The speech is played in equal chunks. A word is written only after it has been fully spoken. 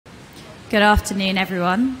Good afternoon,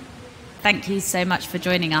 everyone. Thank you so much for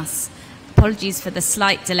joining us. Apologies for the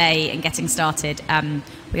slight delay in getting started.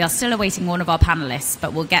 We are still awaiting one of our panelists,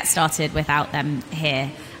 but we'll get started without them here,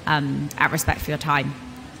 out respect for your time.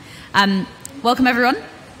 Welcome, everyone.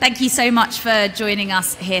 Thank you so much for joining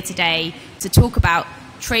us here today to talk about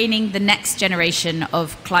training the next generation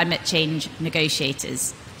of climate change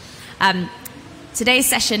negotiators. Today's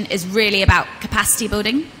session is really about capacity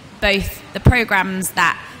building, both the programs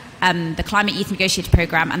that the Climate Youth Negotiator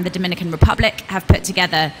Programme and the Dominican Republic have put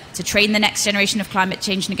together to train the next generation of climate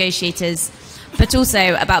change negotiators, but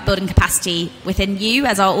also about building capacity within you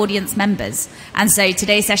as our audience members. And so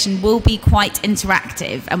today's session will be quite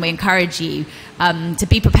interactive, and we encourage you to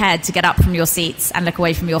be prepared to get up from your seats and look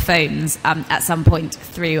away from your phones at some point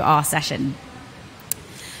through our session.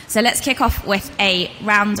 So let's kick off with a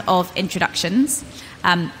round of introductions.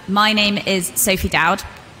 My name is Sophie Dowd.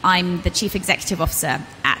 I'm the Chief Executive Officer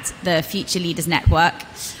at the Future Leaders Network,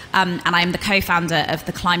 and I am the co-founder of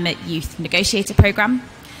the Climate Youth Negotiator Programme.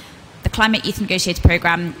 The Climate Youth Negotiator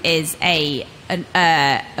Programme is a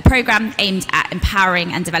programme aimed at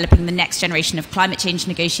empowering and developing the next generation of climate change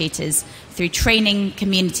negotiators through training,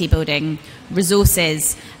 community building,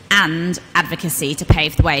 resources, and advocacy to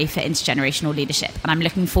pave the way for intergenerational leadership. And I'm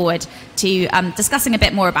looking forward to discussing a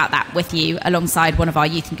bit more about that with you alongside one of our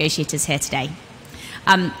youth negotiators here today.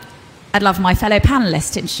 I'd love my fellow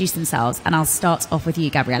panelists to introduce themselves, and I'll start off with you,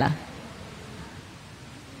 Gabriela.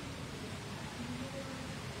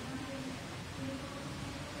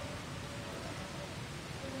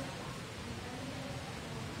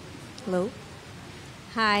 Hello.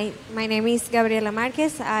 Hi, my name is Gabriela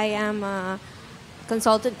Marquez. I am a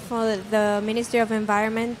consultant for the Ministry of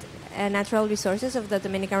Environment and Natural Resources of the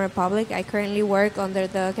Dominican Republic. I currently work under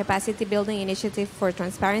the Capacity Building Initiative for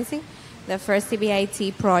Transparency, the first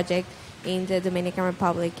CBIT project in the Dominican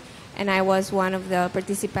Republic, and I was one of the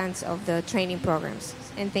participants of the training programs.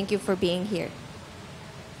 And thank you for being here.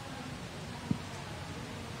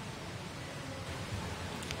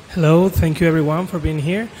 Hello, thank you everyone for being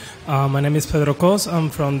here. My name is Pedro Cos.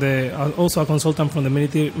 I'm from also a consultant from the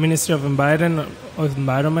Ministry of Environment of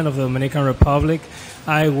the Dominican Republic.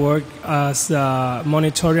 I work as a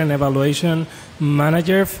monitoring and evaluation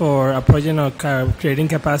manager for a project of creating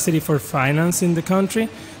capacity for finance in the country,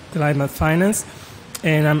 climate finance,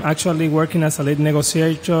 and I'm actually working as a lead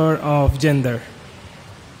negotiator of gender.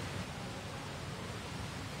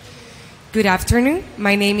 Good afternoon.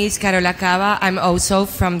 My name is Carola Cava. I'm also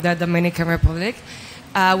from the Dominican Republic.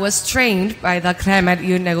 I was trained by the Climate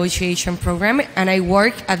Youth Negotiation Programme, and I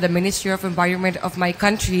work at the Ministry of Environment of my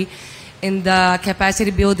country in the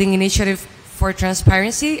Capacity Building Initiative for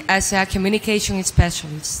Transparency as a communication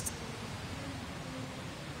specialist.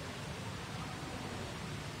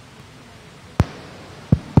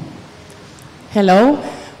 Hello.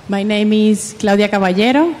 My name is Claudia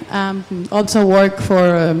Caballero. Also work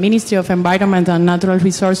for Ministry of Environment and Natural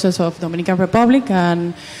Resources of Dominican Republic,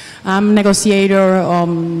 and I'm negotiator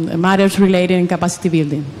on matters related in capacity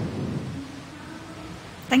building.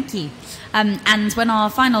 Thank you. And when our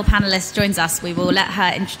final panelist joins us, we will let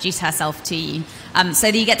her introduce herself to you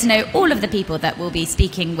so that you get to know all of the people that will be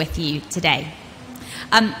speaking with you today.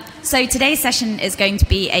 So today's session is going to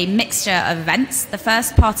be a mixture of events. The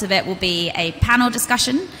first part of it will be a panel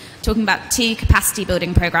discussion talking about 2 capacity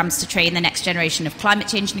building programs to train the next generation of climate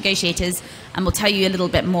change negotiators, and we'll tell you a little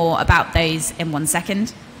bit more about those in 1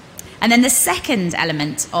 second. And then the second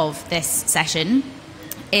element of this session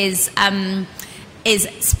is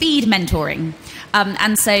speed mentoring.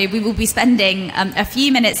 And so we will be spending a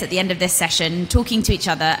few minutes at the end of this session talking to each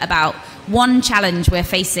other about one challenge we're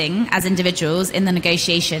facing as individuals in the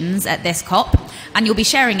negotiations at this COP, and you'll be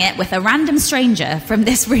sharing it with a random stranger from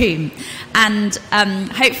this room. And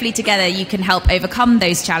hopefully together you can help overcome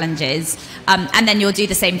those challenges, and then you'll do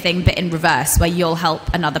the same thing but in reverse, where you'll help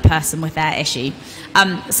another person with their issue.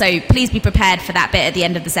 So please be prepared for that bit at the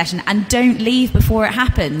end of the session, and don't leave before it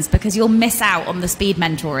happens, because you'll miss out on the speed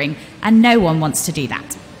mentoring, and no one wants to do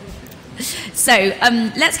that. So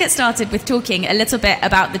let's get started with talking a little bit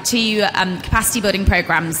about the 2 capacity building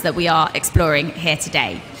programs that we are exploring here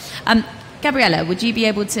today. Gabriela, would you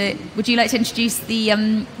like to introduce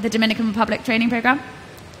the Dominican Republic training program?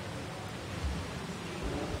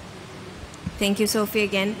 Thank you, Sophie,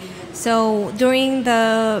 again. So during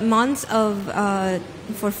the months of,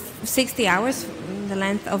 for 60 hours, the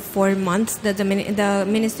length of 4 months, the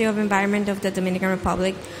Ministry of Environment of the Dominican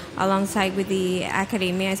Republic, alongside with the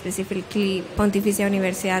academia, specifically Pontificia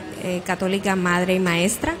Universidad Católica Madre y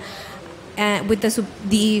Maestra, with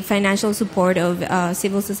the financial support of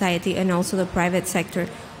civil society and also the private sector,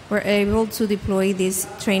 were able to deploy this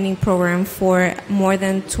training program for more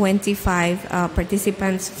than 25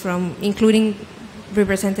 participants, including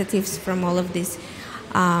representatives from all of these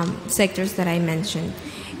sectors that I mentioned.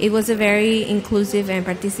 It was a very inclusive and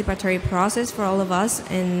participatory process for all of us,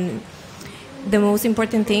 and the most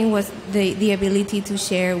important thing was the ability to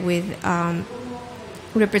share with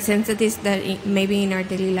representatives that maybe in our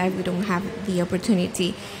daily life we don't have the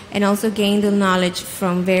opportunity, and also gain the knowledge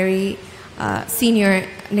from very senior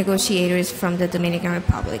negotiators from the Dominican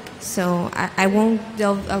Republic. So I won't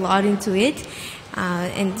delve a lot into it,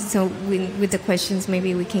 and so with the questions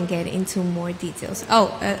maybe we can get into more details.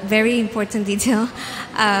 Oh, a very important detail,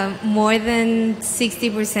 more than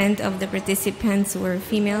 60% of the participants were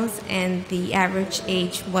females, and the average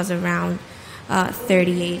age was around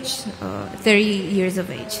 30 years of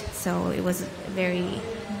age. So it was very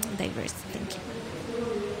diverse. Thank you.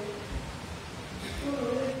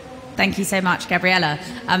 Thank you so much, Gabriela,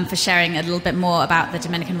 for sharing a little bit more about the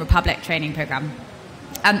Dominican Republic training program.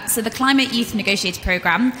 So the Climate Youth Negotiator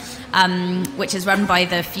Programme, which is run by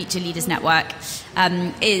the Future Leaders Network,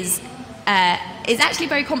 is actually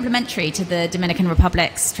very complementary to the Dominican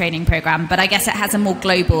Republic's training program, but I guess it has a more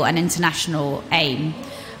global and international aim.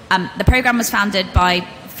 The program was founded by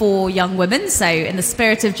 4 young women, so in the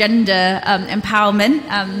spirit of gender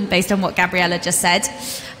empowerment, based on what Gabriela just said,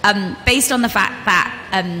 based on the fact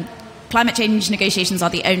that climate change negotiations are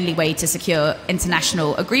the only way to secure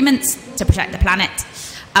international agreements to protect the planet.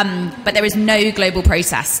 But there is no global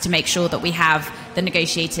process to make sure that we have the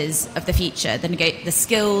negotiators of the future, the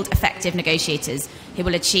skilled, effective negotiators who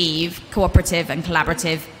will achieve cooperative and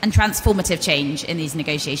collaborative and transformative change in these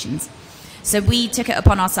negotiations. So we took it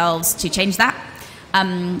upon ourselves to change that.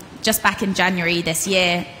 Just back in January this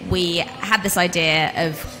year, we had this idea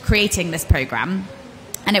of creating this program,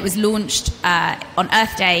 and it was launched on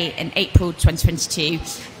Earth Day in April 2022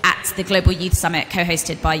 at the Global Youth Summit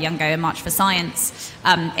co-hosted by Young Go and March for Science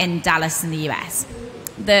in Dallas in the US.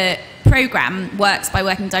 The program works by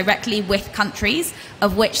working directly with countries,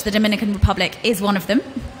 of which the Dominican Republic is one of them.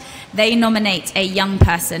 They nominate a young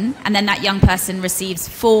person, and then that young person receives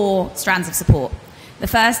 4 strands of support. The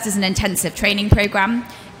first is an intensive training program.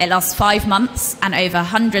 It lasts 5 months and over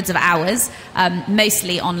hundreds of hours,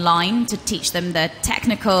 mostly online, to teach them the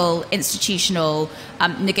technical, institutional,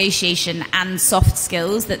 negotiation and soft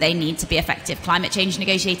skills that they need to be effective climate change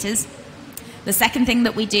negotiators. The second thing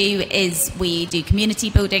that we do is we do community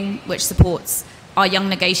building, which supports our young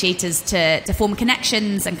negotiators to form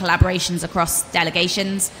connections and collaborations across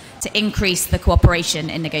delegations to increase the cooperation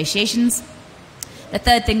in negotiations. The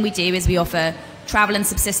third thing we do is we offer travel and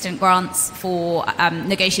subsistence grants for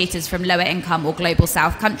negotiators from lower income or global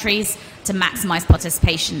south countries to maximize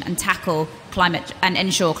participation and tackle climate and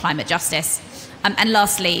ensure climate justice. And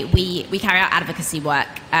lastly, we carry out advocacy work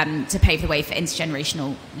to pave the way for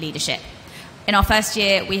intergenerational leadership. In our first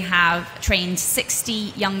year, we have trained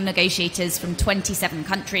 60 young negotiators from 27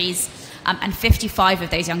 countries, and 55 of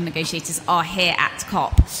those young negotiators are here at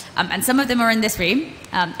COP. And some of them are in this room,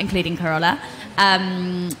 including Carola.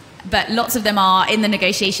 But lots of them are in the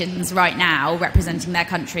negotiations right now, representing their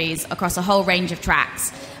countries across a whole range of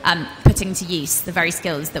tracks, putting to use the very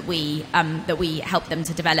skills that we help them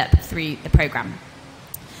to develop through the programme.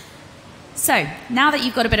 So now that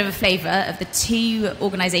you've got a bit of a flavour of the 2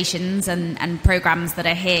 organisations and programmes that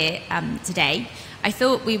are here today, I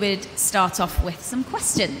thought we would start off with some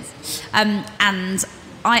questions. And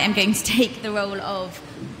I am going to take the role of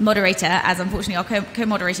moderator, as unfortunately our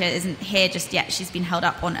co-moderator isn't here just yet. She's been held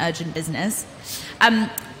up on urgent business.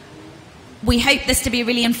 We hope this to be a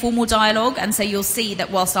really informal dialogue, and so you'll see that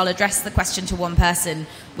whilst I'll address the question to one person,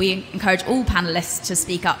 we encourage all panellists to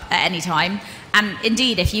speak up at any time. And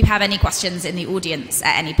indeed, if you have any questions in the audience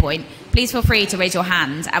at any point, please feel free to raise your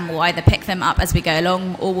hand, and we'll either pick them up as we go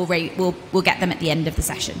along, or we'll get them at the end of the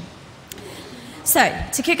session. So,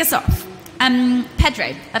 to kick us off,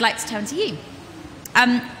 Pedro, I'd like to turn to you.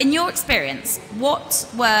 In your experience, what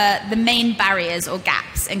were the main barriers or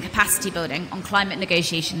gaps in capacity building on climate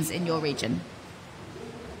negotiations in your region?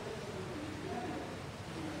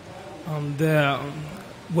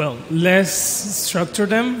 Let's structure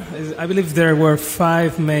them. I believe there were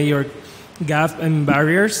 5 major gaps and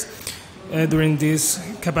barriers during this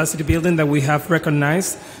capacity building that we have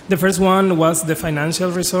recognized. The first one was the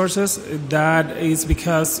financial resources. That is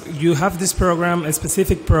because you have this program, a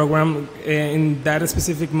specific program in that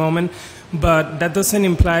specific moment, but that doesn't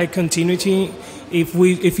imply continuity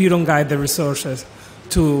if you don't guide the resources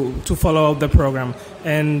to follow up the program.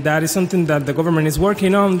 And that is something that the government is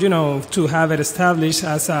working on, to have it established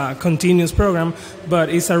as a continuous program, but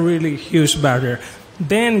it's a really huge barrier.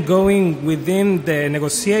 Then going within the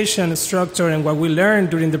negotiation structure and what we learned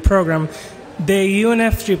during the program, the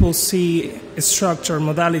UNFCCC structure,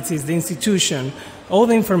 modalities, the institution, all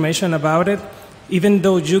the information about it, even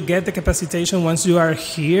though you get the capacitation once you are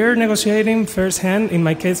here negotiating firsthand, in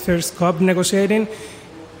my case, first COP negotiating,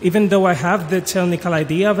 even though I have the technical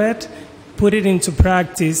idea of it, put it into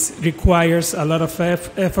practice requires a lot of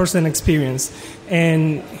efforts and experience.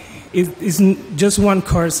 And just one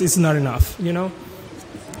course is not enough, you know?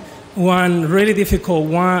 One really difficult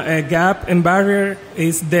gap and barrier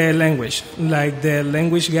is the language, like the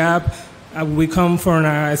language gap. We come from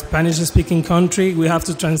a Spanish-speaking country. We have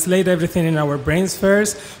to translate everything in our brains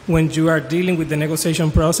first when you are dealing with the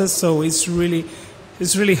negotiation process. So it's really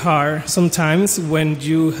hard sometimes when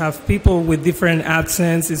you have people with different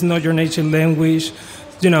accents. It's not your native language.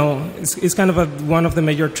 You know, it's kind of one of the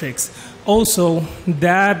major tricks. Also,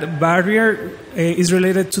 that barrier is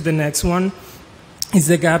related to the next one. Is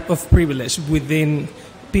the gap of privilege within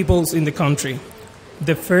peoples in the country.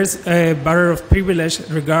 The first barrier of privilege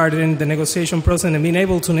regarding the negotiation process and being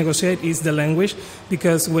able to negotiate is the language,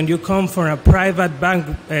 because when you come from a private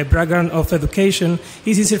background of education,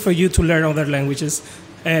 it's easier for you to learn other languages,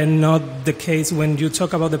 and not the case when you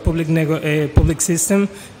talk about the public system.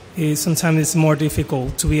 Sometimes it's more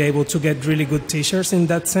difficult to be able to get really good teachers in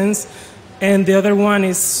that sense. And the other one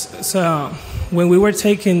is, when we were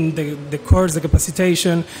taking the course, the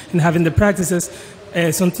capacitation, and having the practices,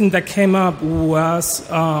 something that came up was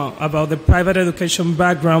about the private education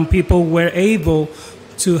background. People were able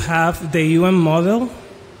to have the UN model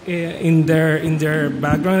in their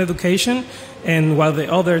background education, and while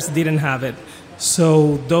the others didn't have it.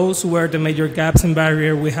 So those were the major gaps and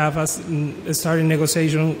barrier we have as starting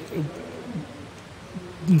negotiation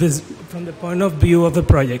from the point of view of the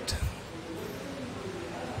project.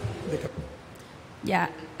 Yeah,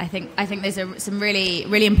 I think those are some really,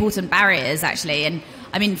 really important barriers, actually. And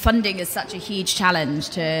I mean, funding is such a huge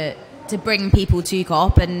challenge to bring people to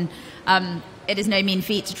COP, and it is no mean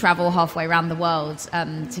feat to travel halfway around the world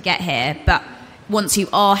to get here. But once you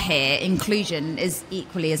are here, inclusion is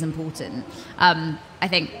equally as important. I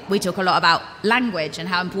think we talk a lot about language and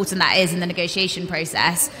how important that is in the negotiation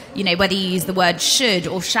process. You know, whether you use the word should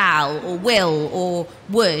or shall or will or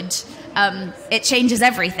would, it changes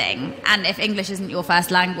everything. And if English isn't your first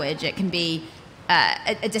language, it can be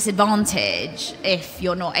a disadvantage if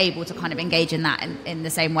you're not able to kind of engage in that in the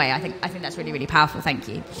same way. I think that's really, really powerful. Thank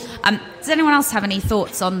you. Does anyone else have any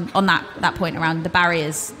thoughts on that point around the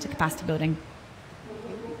barriers to capacity building?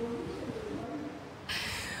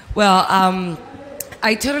 Well,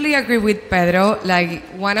 I totally agree with Pedro. Like,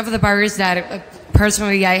 one of the barriers that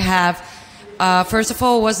personally I have, first of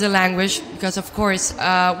all, was the language, because of course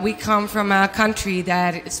we come from a country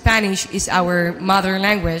that Spanish is our mother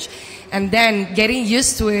language, and then getting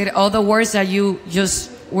used to it, all the words that you just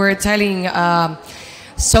were telling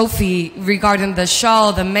Sophie regarding the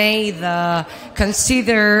shall, the may, the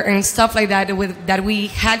consider, and stuff like that, that we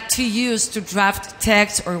had to use to draft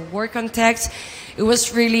text or work on text. It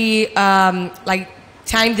was really like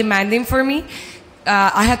time demanding for me.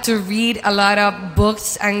 I had to read a lot of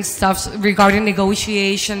books and stuff regarding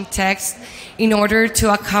negotiation text in order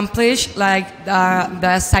to accomplish like the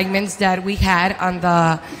assignments that we had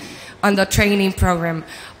on the training program.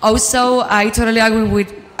 Also, I totally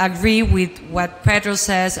agree with what Pedro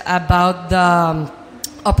says about the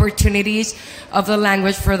opportunities of the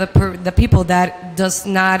language for the people that does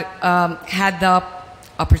not had the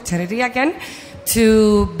opportunity again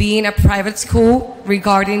to be in a private school,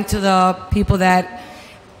 regarding to the people that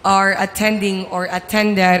are attending or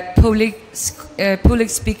attended public school.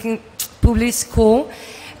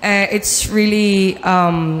 It's really,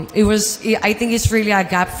 I think it's really a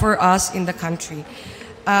gap for us in the country.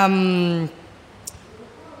 And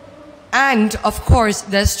of course,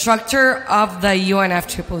 the structure of the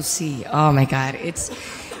UNFCCC. Oh my God,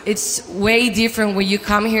 it's way different when you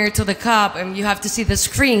come here to the COP and you have to see the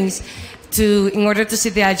screens in order to see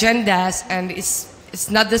the agendas, and it's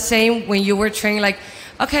not the same when you were trained like,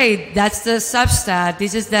 okay, that's the substat,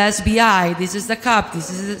 this is the SBI, this is the COP, this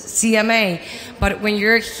is the CMA. But when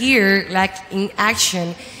you're here, like in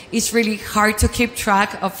action, it's really hard to keep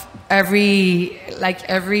track of every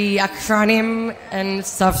acronym and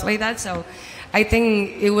stuff like that. So I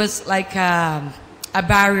think it was like a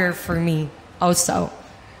barrier for me also.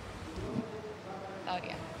 Oh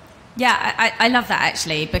yeah. Yeah, I love that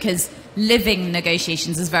actually, because living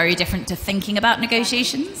negotiations is very different to thinking about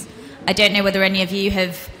negotiations. I don't know whether any of you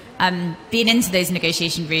have been into those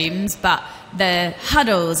negotiation rooms, but the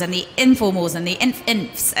huddles and the informals and the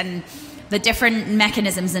infs and the different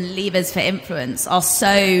mechanisms and levers for influence are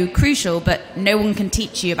so crucial, but no one can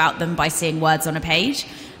teach you about them by seeing words on a page.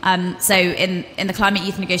 So in the Climate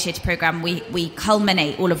Youth Negotiator Programme, we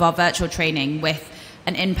culminate all of our virtual training with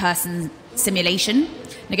an in-person simulation,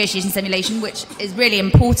 negotiation simulation, which is really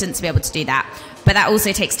important to be able to do that. But that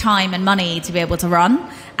also takes time and money to be able to run.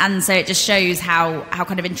 And so it just shows how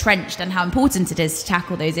kind of entrenched and how important it is to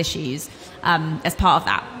tackle those issues as part of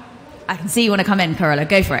that. I can see you want to come in, Carola.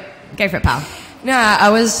 Go for it. Go for it, pal. No, I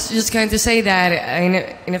was just going to say that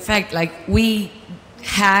in effect, like we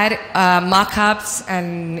had mock-ups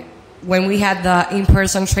and when we had the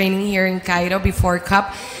in-person training here in Cairo before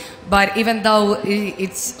COP, but even though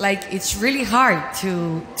it's really hard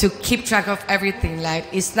to keep track of everything. Like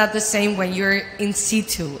it's not the same when you're in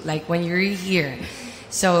situ, like when you're here.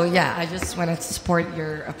 So yeah, I just wanted to support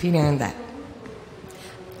your opinion on that.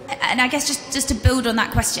 And I guess just to build on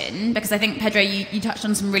that question, because I think, Pedro, you touched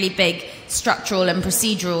on some really big structural and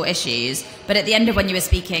procedural issues, but at the end of when you were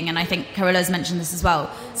speaking, and I think Carola's mentioned this as well,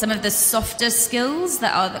 some of the softer skills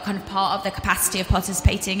that are the kind of part of the capacity of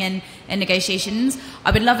participating in negotiations,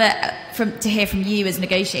 I would love it to hear from you as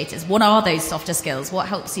negotiators. What are those softer skills? What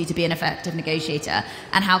helps you to be an effective negotiator?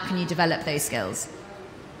 And how can you develop those skills?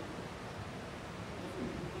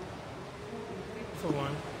 For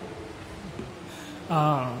one.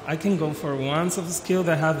 I can go for one soft skill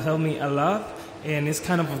that have helped me a lot, and it's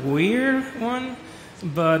kind of a weird one,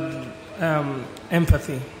 but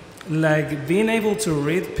empathy. Like being able to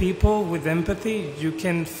read people with empathy, you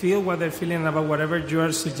can feel what they're feeling about whatever you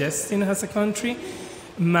are suggesting as a country.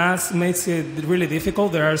 Masks makes it really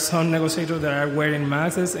difficult. There are some negotiators that are wearing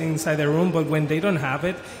masks inside the room, but when they don't have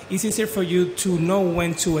it, it's easier for you to know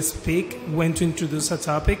when to speak, when to introduce a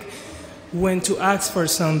topic, when to ask for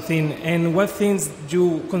something, and what things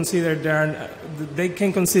you consider they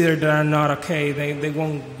can consider that are not okay. They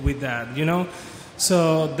won't with that, you know?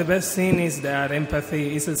 So the best thing is that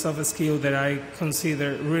empathy is a soft skill that I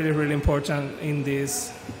consider really, really important in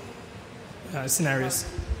these scenarios.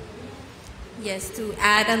 Yes, to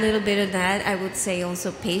add a little bit of that, I would say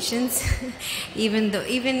also patience. Even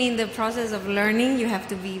in the process of learning, you have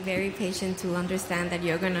to be very patient to understand that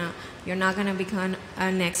you're not gonna become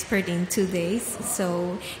an expert in 2 days.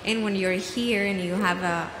 So, and when you're here and you have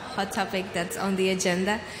a hot topic that's on the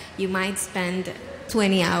agenda, you might spend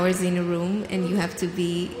 20 hours in a room, and you have to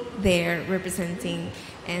be there representing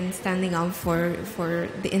and standing up for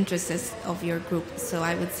the interests of your group. So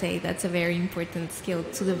I would say that's a very important skill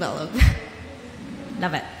to develop.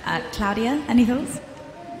 Love it. Claudia, any thoughts?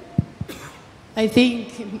 I think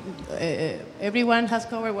everyone has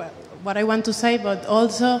covered what I want to say, but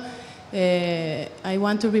also I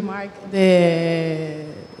want to remark the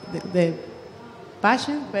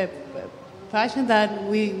passion that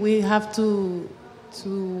we have to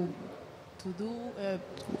do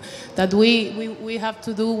that we have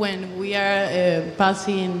to do when we are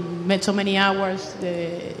passing so many hours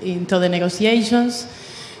into the negotiations.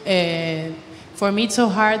 For me, it's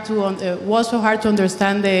was so hard to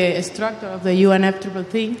understand the structure of the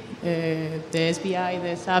UNFCCC, the SBI,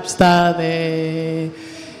 the SABSTA, the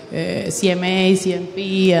CMA,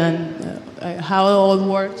 CMP, and how it all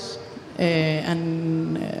works.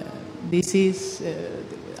 This is,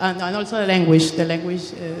 and also the language. The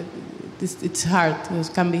language, it's hard.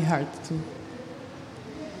 It can be hard too.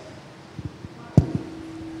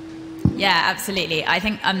 Yeah, absolutely. I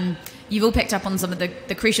think you've all picked up on some of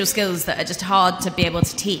the crucial skills that are just hard to be able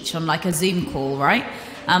to teach on like a Zoom call, right?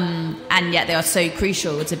 And yet they are so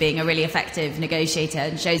crucial to being a really effective negotiator,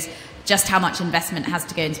 and shows just how much investment has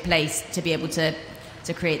to go into place to be able to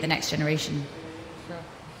create the next generation. Sure.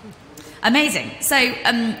 Amazing. So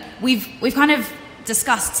we've kind of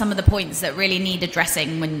discussed some of the points that really need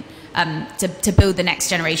addressing when to build the next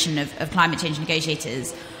generation of climate change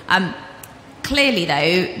negotiators. Clearly,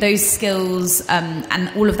 though, those skills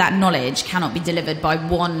and all of that knowledge cannot be delivered by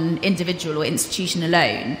one individual or institution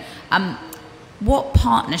alone. What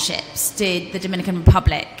partnerships did the Dominican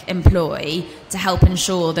Republic employ to help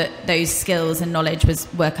ensure that those skills and knowledge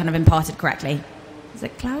were kind of imparted correctly? Is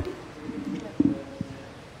it Claudia?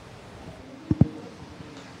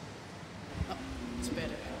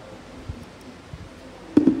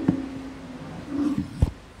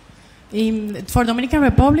 For Dominican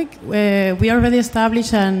Republic, we already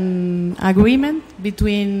established an agreement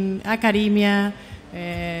between academia,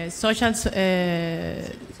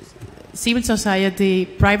 civil society,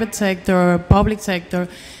 private sector, public sector,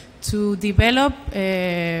 to develop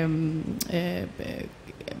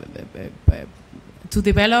to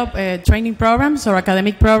develop training programs or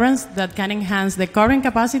academic programs that can enhance the current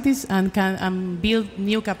capacities and can build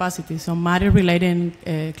new capacities on matters related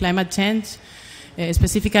to climate change,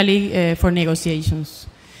 specifically for negotiations.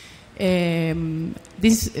 I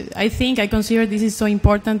consider this is so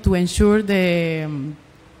important to ensure the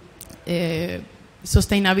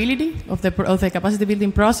sustainability of the capacity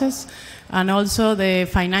building process and also the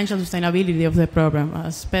financial sustainability of the program.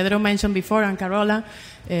 As Pedro mentioned before, and Carola,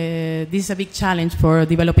 this is a big challenge for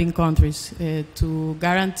developing countries to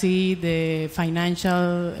guarantee the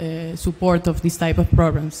financial support of this type of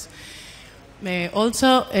programs.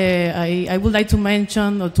 Also, I would like to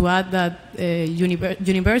mention or to add that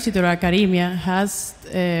university or academia has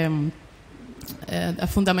a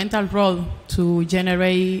fundamental role to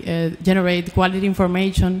generate quality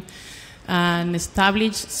information and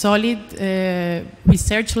establish solid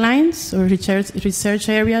research lines or research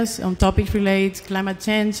areas on topics related to climate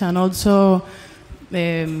change and also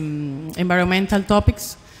environmental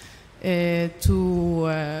topics to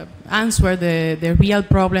answer the real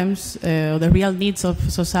problems or the real needs of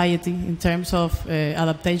society in terms of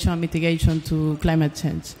adaptation and mitigation to climate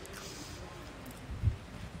change.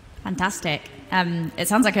 Fantastic. It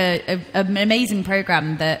sounds like an amazing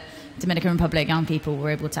program that Dominican Republic young people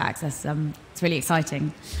were able to access. It's really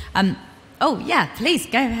exciting. Oh, yeah, please,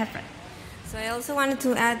 go ahead, Fred. So I also wanted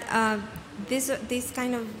to add, this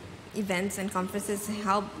kind of events and conferences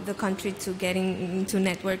help the country to get into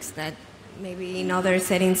networks that maybe in other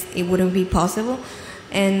settings it wouldn't be possible.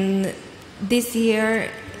 And this year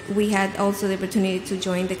we had also the opportunity to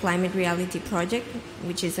join the Climate Reality Project,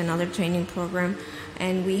 which is another training program.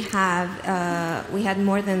 And we had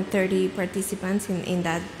more than 30 participants in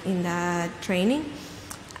that training,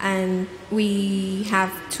 and we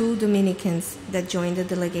have 2 Dominicans that joined the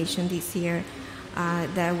delegation this year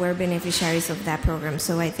that were beneficiaries of that program.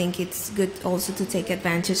 So I think it's good also to take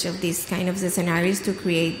advantage of these kind of scenarios to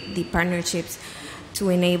create the partnerships to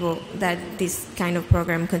enable that this kind of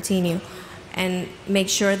program continue, and make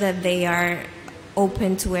sure that they are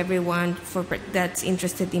open to everyone that's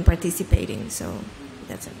interested in participating. So.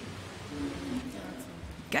 That's it.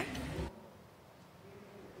 Okay.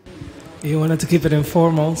 You wanted to keep it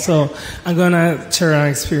informal, so I'm going to share an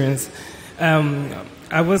experience.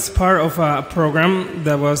 I was part of a program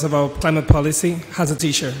that was about climate policy as a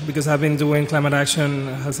teacher, because I've been doing climate action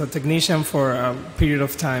as a technician for a period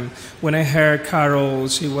of time. When I heard Carol,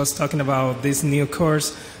 she was talking about this new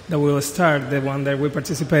course that will start, the one that we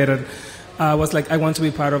participated. I was like, I want to be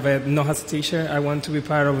part of it, not as a teacher. I want to be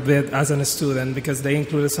part of it as a student, because they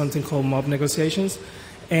included something called MoE negotiations.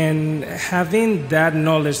 And having that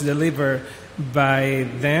knowledge delivered by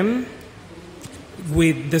them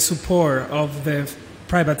with the support of the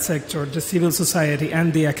private sector, the civil society,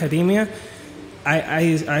 and the academia,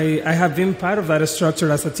 I have been part of that structure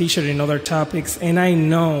as a teacher in other topics, and I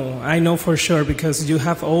know for sure, because you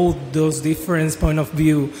have all those different point of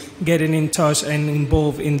view getting in touch and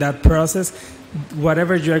involved in that process.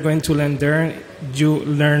 Whatever you are going to learn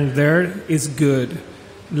there is good.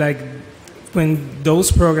 Like, when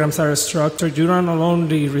those programs are structured, you're not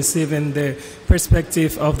only receiving the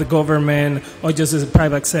perspective of the government or just the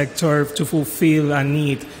private sector to fulfill a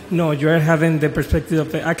need. No, you're having the perspective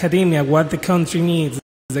of the academia, what the country needs,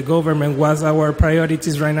 the government, what's our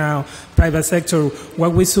priorities right now, private sector,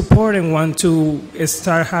 what we support and want to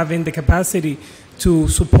start having the capacity to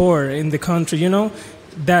support in the country. You know,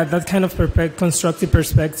 that kind of constructive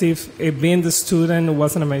perspective, being the student,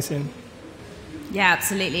 wasn't amazing. Yeah,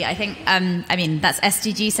 absolutely. I think, that's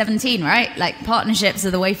SDG 17, right? Like, partnerships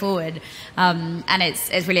are the way forward. And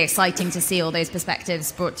it's really exciting to see all those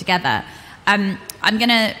perspectives brought together. I'm going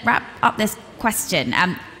to wrap up this question.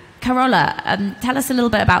 Carola, tell us a little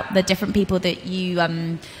bit about the different people that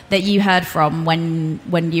you heard from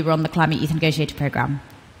when you were on the Climate Youth Negotiator Programme.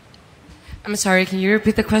 I'm sorry, can you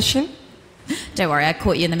repeat the question? Don't worry, I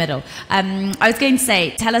caught you in the middle. I was going to say,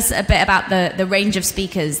 tell us a bit about the range of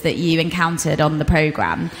speakers that you encountered on the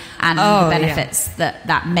programme and the benefits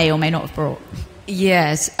that may or may not have brought.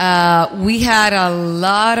 Yes, we had a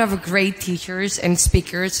lot of great teachers and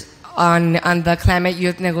speakers on the Climate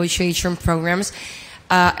Youth Negotiation Programs.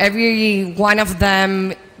 Every one of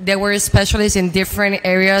them, they were specialists in different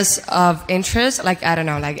areas of interest, like, I don't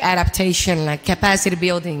know, like adaptation, like capacity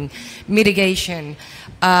building, mitigation.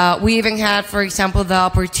 We even had, for example, the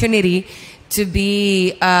opportunity to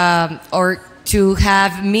be or to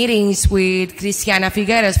have meetings with Cristiana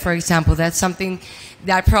Figueres, for example. That's something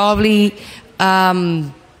that probably,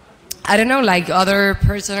 I don't know, like other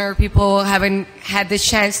person or people haven't had the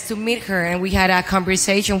chance to meet her. And we had a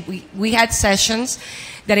conversation. We had sessions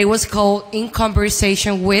that it was called In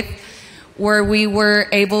Conversation With, where we were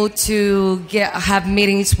able to have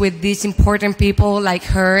meetings with these important people like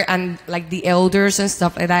her and like the elders and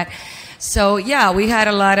stuff like that. So yeah, we had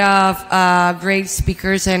a lot of great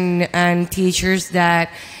speakers and teachers that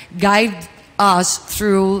guide us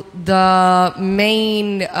through the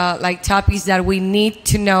main like topics that we need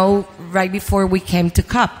to know right before we came to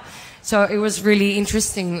COP. So it was really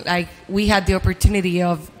interesting. Like, we had the opportunity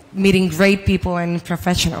of meeting great people and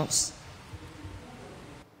professionals.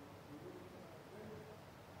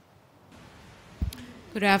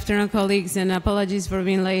 Good afternoon, colleagues, and apologies for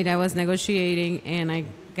being late. I was negotiating and I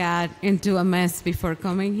got into a mess before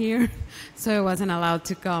coming here, so I wasn't allowed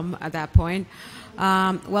to come at that point.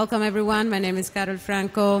 Welcome, everyone. My name is Carol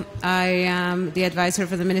Franco. I am the advisor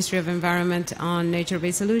for the Ministry of Environment on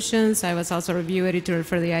nature-based solutions. I was also review editor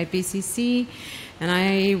for the IPCC, and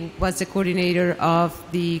I was the coordinator of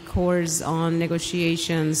the course on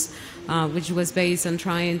negotiations, which was based on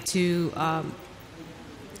trying to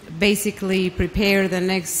basically prepare the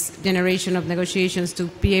next generation of negotiations to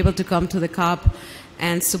be able to come to the COP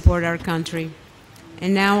and support our country.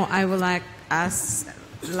 And now I would like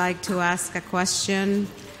to ask a question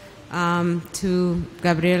to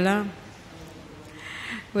Gabriela,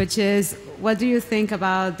 which is, what do you think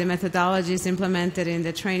about the methodologies implemented in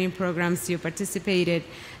the training programs you participated,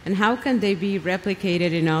 and how can they be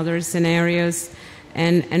replicated in other scenarios?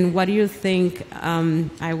 And what do you think,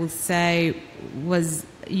 I would say, was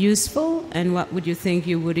useful, and what would you think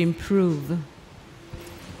you would improve?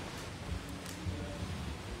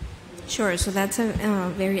 Sure, so that's a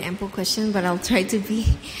very ample question, but I'll try to be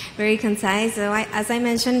very concise. So as I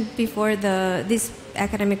mentioned before, this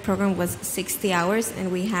academic program was 60 hours,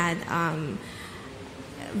 and we had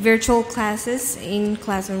virtual classes,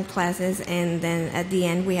 in-classroom classes, and then at the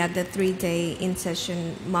end we had the 3-day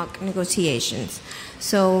in-session mock negotiations.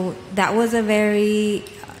 So that was a very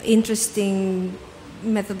interesting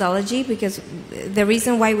methodology, because the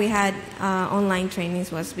reason why we had online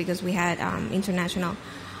trainings was because we had international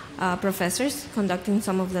professors conducting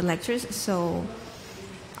some of the lectures. So,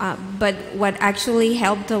 but what actually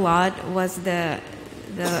helped a lot was the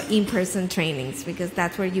in-person trainings, because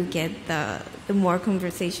that's where you get the more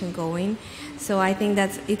conversation going. So I think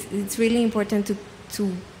it's really important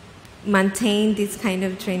to maintain this kind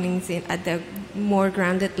of trainings at the more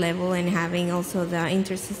grounded level, and having also the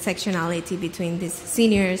intersectionality between these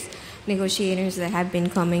seniors negotiators that have been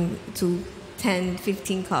coming to 10,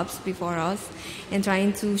 15 COPs before us, and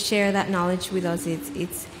trying to share that knowledge with us.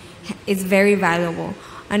 It's very valuable.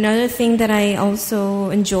 Another thing that I also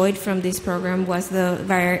enjoyed from this program was the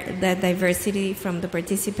diversity from the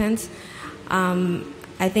participants.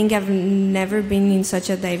 I think I've never been in such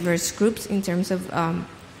a diverse groups in terms of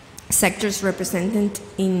sectors represented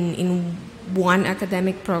in one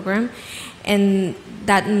academic program, and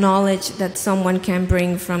that knowledge that someone can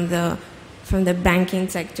bring from the banking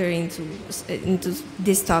sector into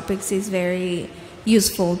these topics is very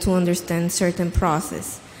useful to understand certain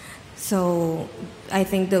process. So I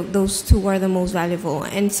think those two are the most valuable.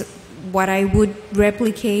 And so what I would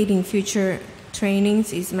replicate in future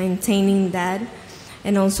trainings is maintaining that,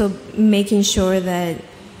 and also making sure that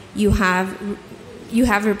you have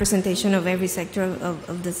representation of every sector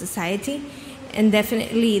of the society, and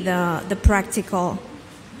definitely the practical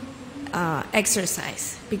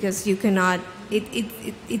exercise, because you cannot.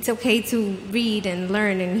 It's okay to read and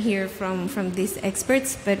learn and hear from these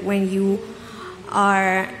experts, but when you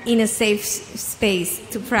are in a safe space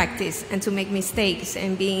to practice and to make mistakes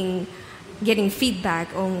and getting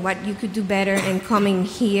feedback on what you could do better, and coming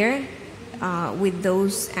here with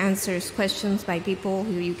those questions by people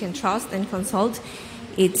who you can trust and consult,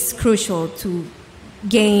 it's crucial to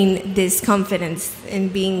gain this confidence in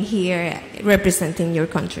being here representing your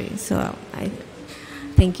country. So I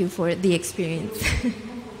thank you for the experience.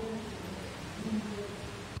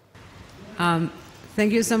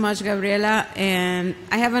 Thank you so much, Gabriela. And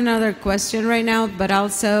I have another question right now, but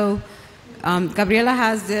also Gabriela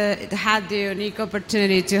had the unique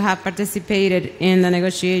opportunity to have participated in the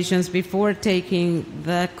negotiations before taking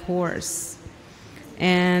the course.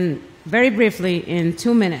 And very briefly, in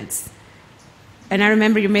 2 minutes, and I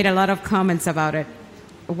remember you made a lot of comments about it.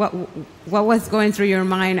 What was going through your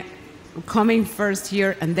mind coming first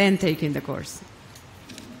here and then taking the course?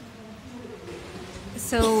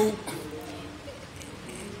 So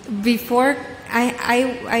before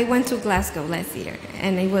I went to Glasgow last year,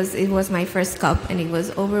 and it was my first COP, and it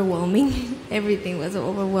was overwhelming. Everything was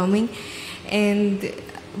overwhelming,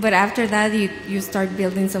 but after that you start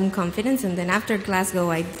building some confidence. And then after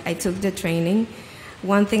Glasgow, I took the training.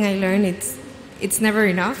 One thing I learned, it's never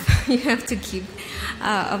enough. You have to keep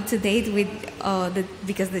up to date with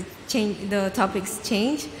because the topics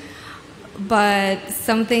change. But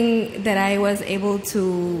something that I was able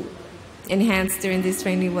to enhance during this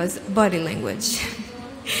training was body language.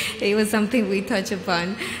 It was something we touched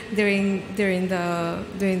upon during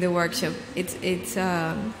the workshop. It's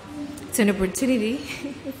an opportunity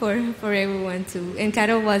for everyone to. And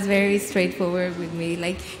Carol was very straightforward with me.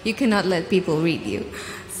 Like, you cannot let people read you.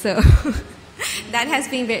 So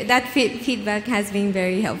that feedback has been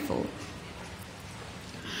very helpful.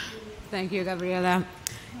 Thank you, Gabriela.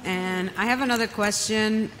 And I have another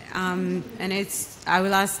question, and I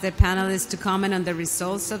will ask the panelists to comment on the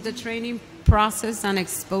results of the training process and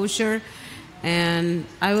exposure. And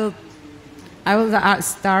I will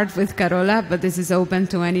start with Carola, but this is open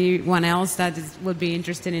to anyone else that would be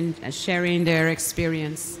interested in sharing their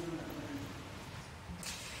experience.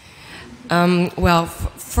 Well,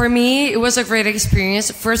 for me, it was a great experience.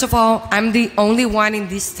 First of all, I'm the only one in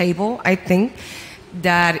this table, I think,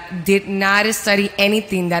 that did not study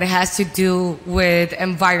anything that has to do with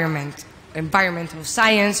environmental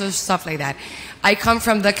science or stuff like that. I come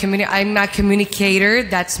from the community. I'm a communicator.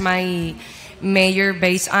 That's my major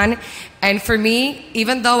based on. And for me,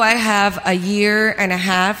 even though I have a year and a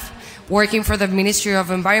half working for the Ministry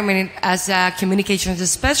of Environment as a communications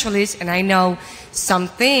specialist, and I know some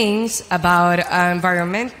things about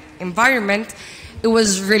environment, it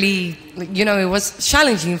was really, it was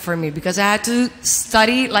challenging for me because I had to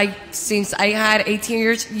study since I had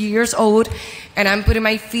 18 years old, and I'm putting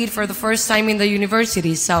my feet for the first time in the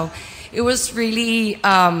university. So it was really,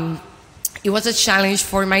 it was a challenge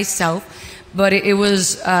for myself, but it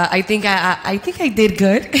was, I think I did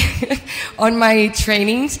good on my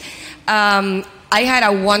trainings. I had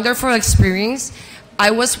a wonderful experience.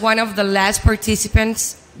 I was one of the last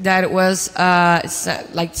participants that was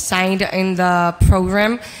signed in the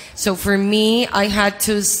program. So for me, I had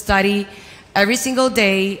to study every single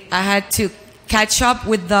day. I had to catch up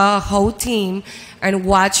with the whole team and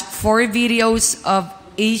watch 4 videos of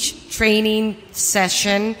each training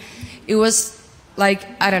session. It was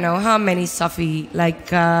I don't know how many, Sophie, 6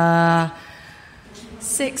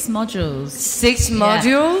 modules. 6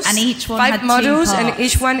 modules. And each one 5 had 2 modules, parts. and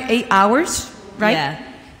each one 8 hours, right? Yeah.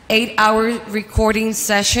 8-hour recording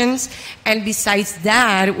sessions, and besides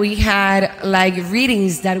that, we had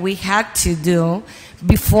readings that we had to do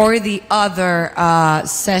before the other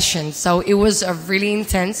sessions. So it was really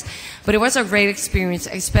intense, but it was a great experience,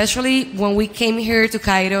 especially when we came here to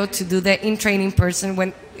Cairo to do the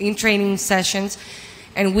in-training sessions,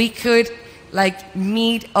 and we could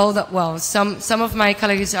meet some of my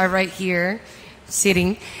colleagues are right here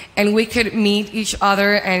sitting, and we could meet each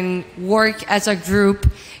other and work as a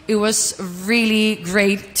group. It was really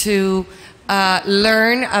great to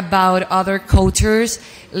learn about other cultures,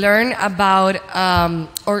 learn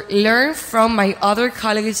from my other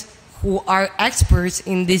colleagues who are experts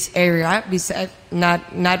in this area, besides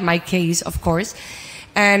not my case, of course.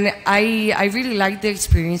 And I really liked the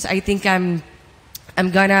experience. I think I'm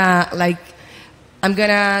gonna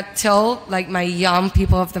tell my young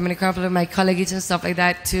people of the Dominican Republic, my colleagues and stuff like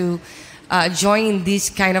that, to join these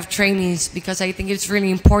kind of trainings, because I think it's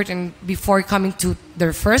really important before coming to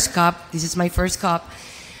their first COP. This is my first COP.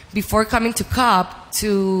 Before coming to COP,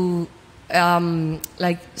 to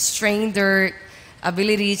strain their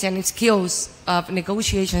abilities and skills of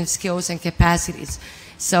negotiation skills and capacities.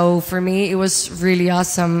 So for me, it was really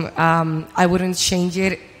awesome. I wouldn't change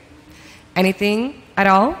anything at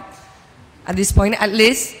all at this point, at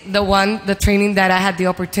least the training that I had the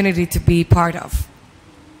opportunity to be part of.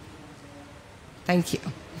 Thank you.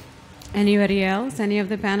 Anybody else? Any of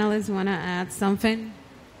the panelists want to add something?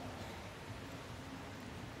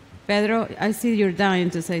 Pedro, I see you're dying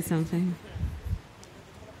to say something.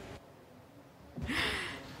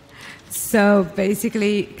 So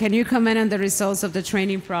basically, can you comment on the results of the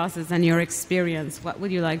training process and your experience? What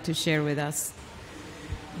would you like to share with us?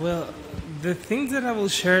 Well, the thing that I will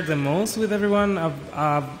share the most with everyone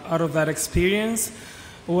out of that experience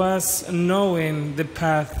was knowing the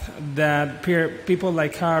path that people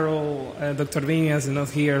like Carol, Dr. Viñas, not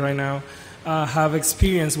here right now, have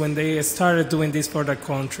experienced when they started doing this for the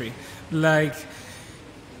country.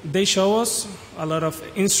 They show us a lot of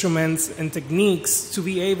instruments and techniques to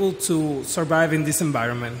be able to survive in this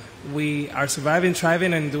environment. We are surviving,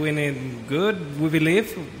 thriving, and doing it good, we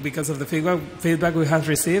believe, because of the feedback we have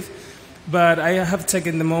received. But I have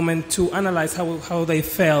taken the moment to analyze how they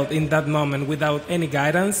felt in that moment without any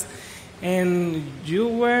guidance. And you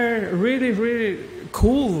were really, really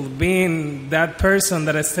cool being that person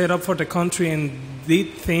that stayed up for the country and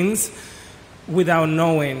did things without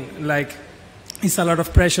knowing. it's a lot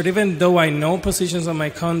of pressure, even though I know positions of my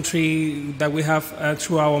country that we have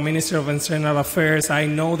through our Ministry of External Affairs. I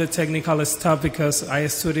know the technical stuff because I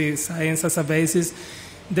study science as a basis.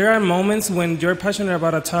 There are moments when you're passionate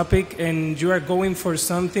about a topic and you are going for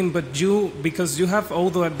something, but because you have all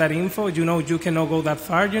that info, you cannot go that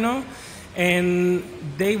far, and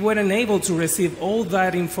they weren't able to receive all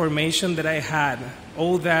that information that I had,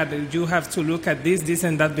 all that you have to look at this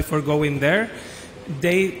and that before going there.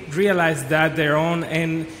 They realized that their own,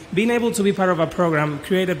 and being able to be part of a program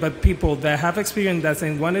created by people that have experienced that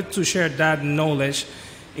and wanted to share that knowledge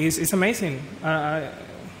is amazing.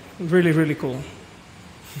 Really, really cool.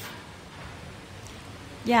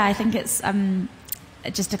 Yeah, I think it's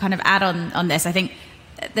just to kind of add on this. I think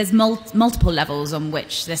there's multiple levels on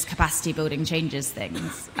which this capacity building changes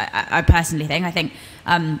things. I personally think. I think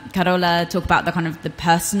Carola talked about the kind of the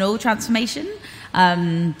personal transformation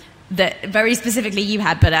that very specifically you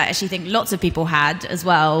had, but I actually think lots of people had as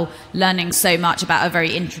well, learning so much about a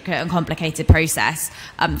very intricate and complicated process.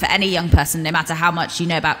 For any young person, no matter how much you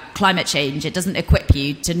know about climate change, it doesn't equip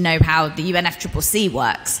you to know how the UNFCCC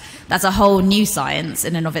works. That's a whole new science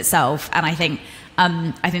in and of itself, and I think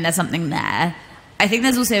there's something there. I think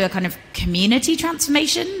there's also a kind of community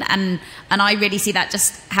transformation, and I really see that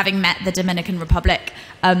just having met the Dominican Republic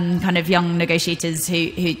kind of young negotiators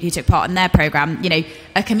who took part in their program.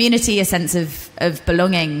 A community, a sense of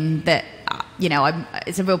belonging that,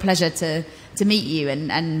 it's a real pleasure to meet you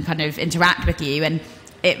and kind of interact with you. And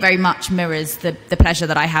it very much mirrors the pleasure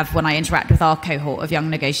that I have when I interact with our cohort of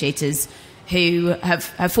young negotiators who have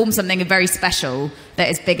formed something very special that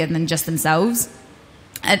is bigger than just themselves.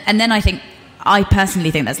 And then I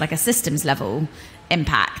personally think there's like a systems level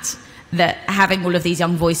impact that having all of these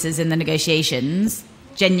young voices in the negotiations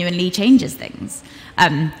genuinely changes things.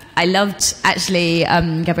 I loved, actually,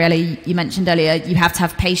 Gabriela, you mentioned earlier, you have to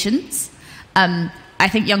have patience. I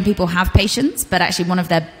think young people have patience, but actually one of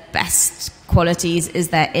their best qualities is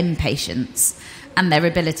their impatience and their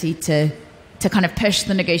ability to kind of push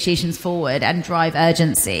the negotiations forward and drive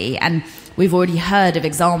urgency. And we've already heard of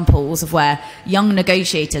examples of where young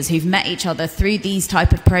negotiators who've met each other through these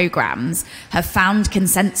type of programs have found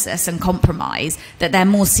consensus and compromise that their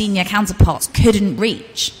more senior counterparts couldn't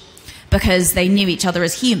reach because they knew each other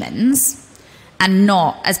as humans and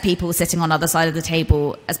not as people sitting on the other side of the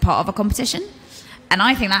table as part of a competition. And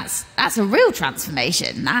I think that's a real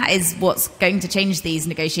transformation. That is what's going to change these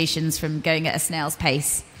negotiations from going at a snail's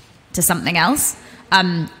pace to something else.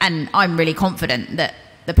 And I'm really confident that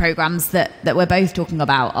the programs that we're both talking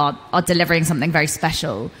about are delivering something very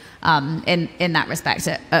special in that respect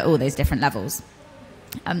at all those different levels.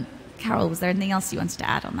 Carol, was there anything else you wanted to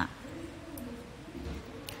add on that?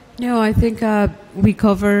 No, I think we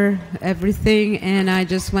cover everything, and I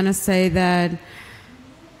just want to say that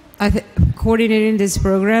coordinating this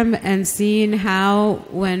program and seeing how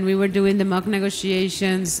when we were doing the MoE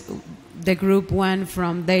negotiations, the group went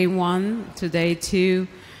from day 1 to day 2,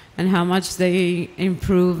 and how much they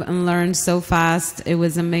improve and learn so fast. It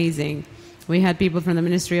was amazing. We had people from the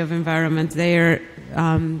Ministry of Environment there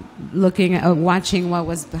looking at, watching what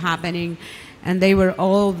was happening, and they were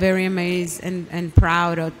all very amazed and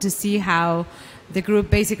proud to see how the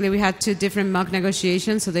group, basically we had 2 different MoE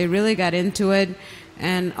negotiations, so they really got into it,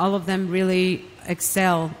 and all of them really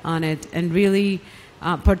excel on it and really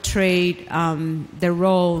portrayed their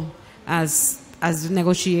role as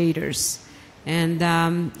negotiators. And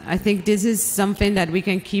I think this is something that we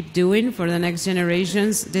can keep doing for the next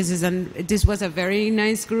generations. This was a very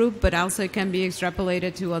nice group, but also it can be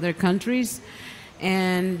extrapolated to other countries.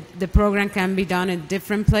 And the program can be done in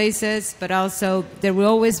different places, but also there will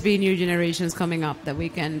always be new generations coming up that we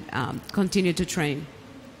can continue to train.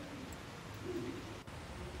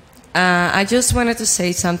 I just wanted to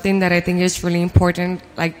say something that I think is really important,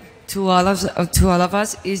 like to all of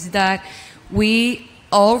us, is that we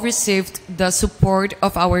all received the support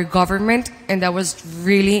of our government, and that was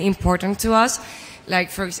really important to us.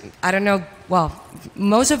 Like, I don't know, well,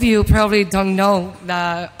 most of you probably don't know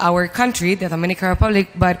our country, the Dominican Republic,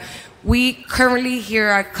 but we currently here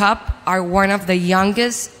at COP are one of the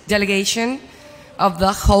youngest delegation of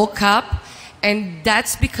the whole COP, and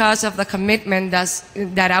that's because of the commitment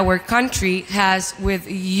that our country has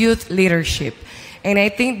with youth leadership. And I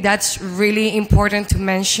think that's really important to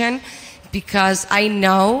mention, because I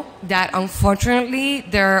know that unfortunately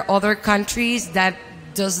there are other countries that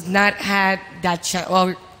does not have that chance,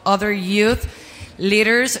 or other youth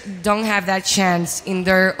leaders don't have that chance in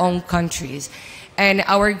their own countries. And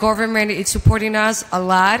our government is supporting us a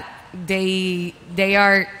lot. They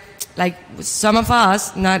are, like, some of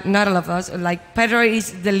us, not all of us, like Pedro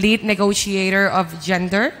is the lead negotiator of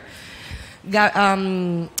gender.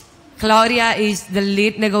 Claudia is the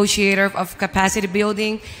lead negotiator of capacity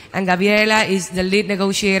building, and Gabriela is the lead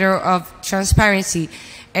negotiator of transparency.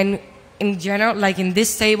 And in general, like in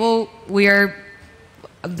this table, we are,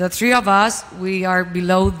 the three of us, we are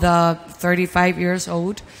below the 35 years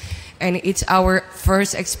old, and it's our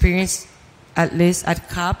first experience, at least at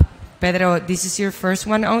COP. Pedro, this is your first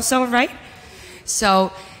one also, right?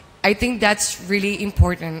 So I think that's really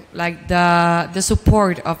important, like the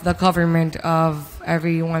support of the government of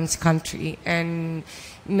everyone's country. And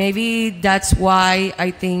maybe that's why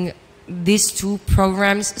I think these two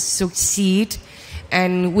programs succeed,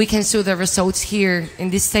 and we can see the results here in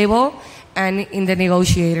this table and in the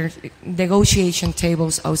negotiation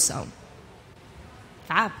tables also.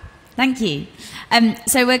 Fab. Thank you.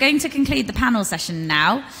 So we're going to conclude the panel session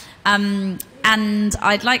now. And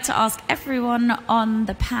I'd like to ask everyone on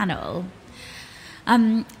the panel,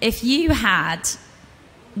 if you had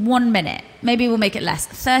 1 minute, maybe we'll make it less,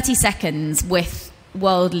 30 seconds with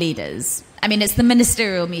world leaders. I mean, it's the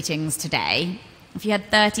ministerial meetings today. If you had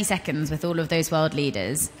 30 seconds with all of those world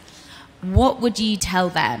leaders, what would you tell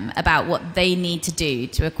them about what they need to do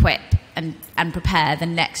to equip and prepare the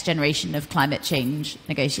next generation of climate change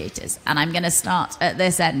negotiators? And I'm going to start at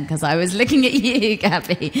this end because I was looking at you,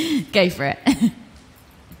 Gabby. Go for it.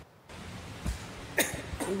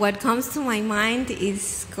 What comes to my mind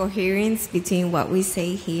is coherence between what we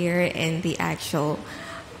say here and the actual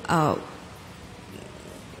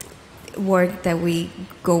work that we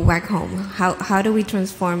go back home. How do we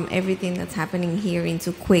transform everything that's happening here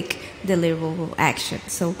into quick, deliverable action?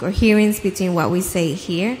 So coherence between what we say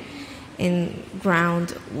here and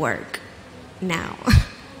ground work now.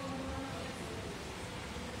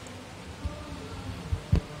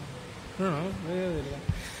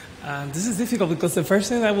 This is difficult because the first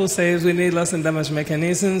thing I will say is we need loss and damage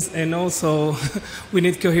mechanisms, and also we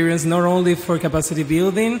need coherence not only for capacity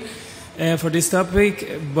building for this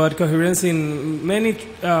topic, but coherence in many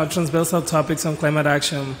transversal topics on climate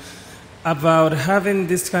action. About having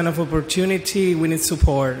this kind of opportunity, we need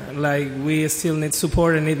support. Like, we still need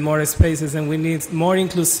support and need more spaces, and we need more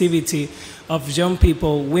inclusivity of young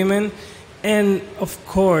people, women, and of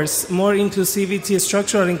course, more inclusivity,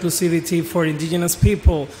 structural inclusivity for indigenous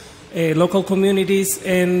people, local communities,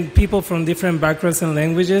 and people from different backgrounds and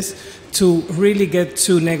languages to really get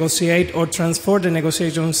to negotiate or transform the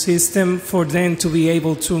negotiation system for them to be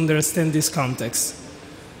able to understand this context.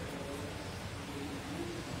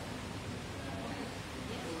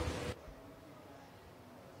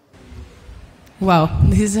 Wow,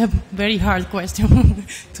 this is a very hard question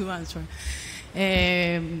to answer.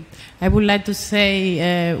 I would like to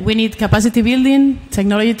say we need capacity building,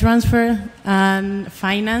 technology transfer, and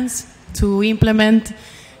finance to implement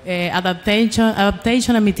adaptation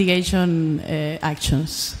and mitigation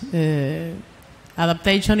actions.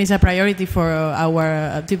 Adaptation is a priority for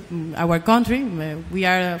our country. We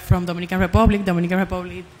are from Dominican Republic. Dominican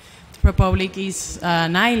Republic is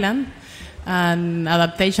an island, and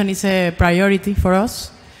adaptation is a priority for us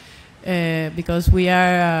because we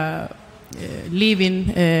are living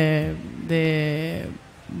the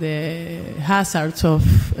hazards of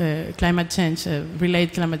climate change,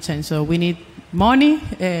 related climate change. So we need money,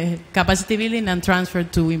 capacity building, and transfer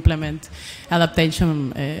to implement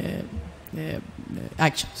adaptation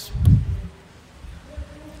actions.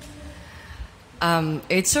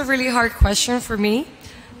 It's a really hard question for me,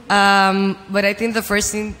 but I think the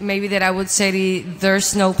first thing maybe that I would say is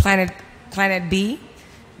there's no planet B.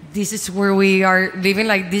 This is where we are living,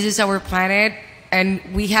 like this is our planet, and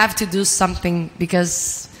we have to do something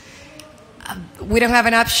because we don't have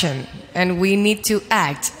an option, and we need to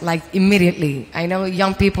act like immediately. I know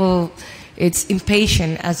young people, it's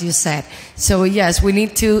impatient, as you said. So yes, we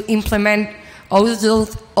need to implement all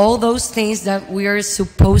those things that we are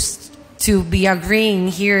supposed to be agreeing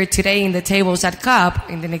here today in the tables at COP,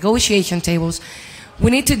 in the negotiation tables.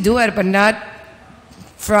 We need to do it, but not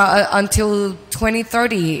until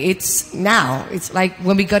 2030. It's now. It's like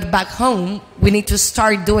when we got back home, we need to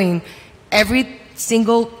start doing every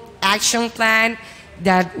single action plan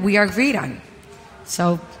that we agreed on.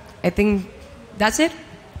 So I think that's it.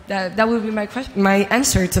 That would be my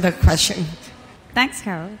answer to the question. Thanks,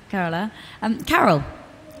 Carola. Carol,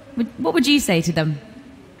 what would you say to them?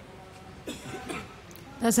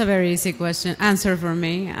 That's a very easy answer for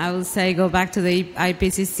me. I will say go back to the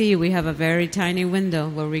IPCC. We have a very tiny window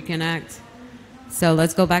where we can act. So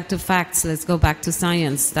let's go back to facts. Let's go back to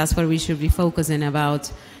science. That's what we should be focusing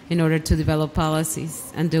about in order to develop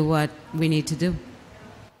policies and do what we need to do.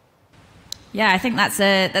 Yeah, I think that's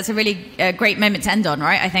a really great moment to end on,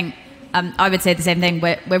 right? I think I would say the same thing.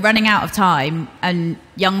 We're running out of time, and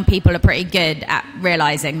young people are pretty good at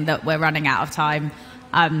realizing that we're running out of time.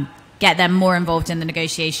 Get them more involved in the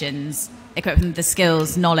negotiations, equip them with the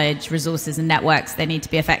skills, knowledge, resources, and networks they need to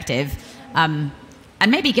be effective. And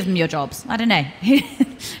maybe give them your jobs. I don't know.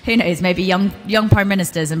 Who knows? Maybe young prime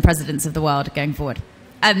ministers and presidents of the world going forward.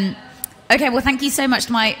 Okay, well, thank you so much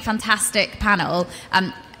to my fantastic panel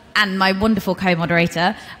and my wonderful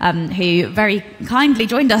co-moderator, who very kindly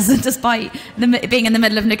joined us despite being in the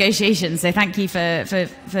middle of negotiations. So thank you for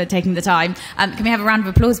taking the time. Can we have a round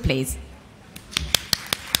of applause, please?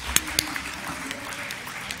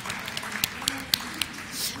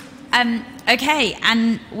 Okay,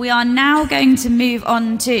 and we are now going to move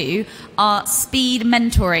on to our speed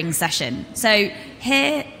mentoring session. So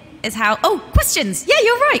here is how... Oh, questions! Yeah,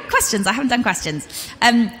 you're right, questions. I haven't done questions.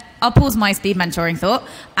 I'll pause my speed mentoring thought,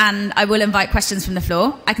 and I will invite questions from the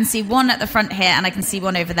floor. I can see one at the front here, and I can see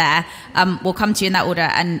one over there. We'll come to you in that order,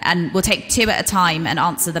 and we'll take two at a time and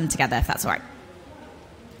answer them together, if that's all right.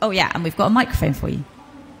 Oh, yeah, and we've got a microphone for you.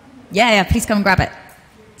 Yeah, please come and grab it.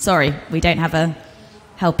 Sorry, we don't have a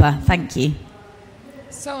helper. Thank you.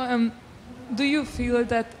 So, do you feel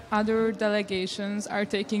that other delegations are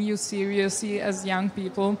taking you seriously as young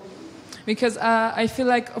people? Because I feel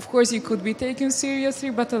like, of course, you could be taken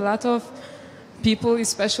seriously, but a lot of people,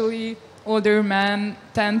 especially older men,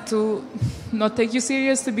 tend to not take you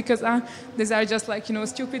seriously because these are just like,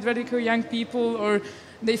 stupid, radical young people, or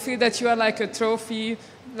they feel that you are like a trophy.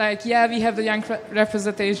 Like, yeah, we have the young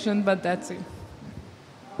representation, but that's it.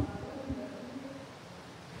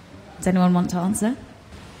 Does anyone want to answer?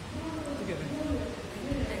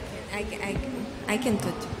 I can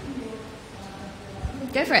put.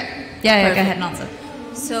 Go for it. Yeah, Perfect. Go ahead and answer.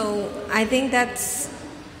 So I think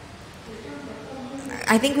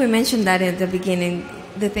we mentioned that at the beginning,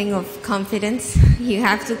 the thing of confidence. You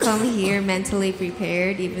have to come here mentally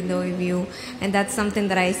prepared, even though and that's something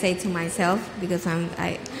that I say to myself because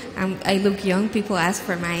I look young. People ask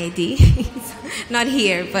for my ID, not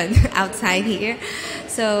here, but outside here.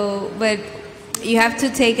 So, but you have to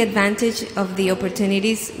take advantage of the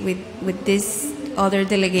opportunities with these other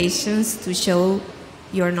delegations to show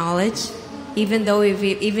your knowledge, even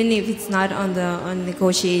if it's not on the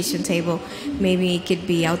negotiation table. Maybe it could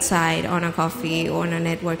be outside on a coffee or on a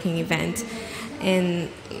networking event, and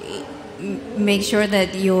make sure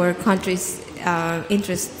that your country's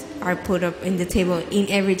interests are put up in the table in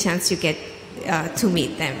every chance you get to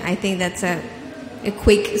meet them. I think that's a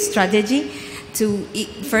quick strategy to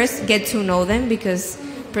first get to know them, because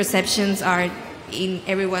perceptions are in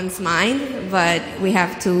everyone's mind, but we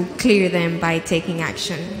have to clear them by taking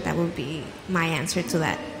action. That would be my answer to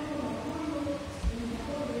that.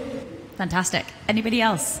 Fantastic. Anybody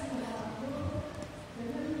else?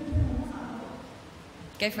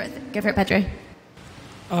 Go for it, Pedro.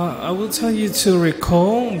 I will tell you to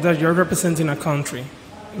recall that you're representing a country.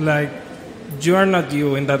 Like, you are not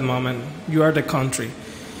you in that moment. You are the country.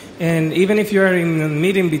 And even if you are in a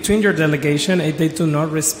meeting between your delegation and they do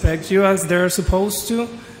not respect you as they're supposed to,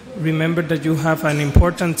 remember that you have an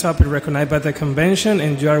important topic recognized by the convention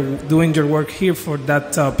and you are doing your work here for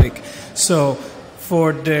that topic. So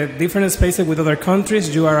for the different spaces with other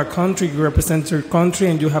countries, you are a country, you represent your country,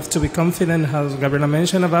 and you have to be confident, as Gabriela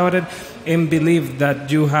mentioned about it, and believe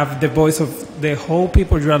that you have the voice of the whole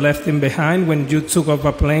people you are left in behind when you took up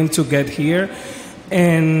a plane to get here.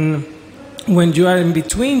 And when you are in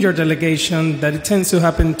between your delegation, that it tends to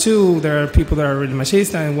happen too. There are people that are really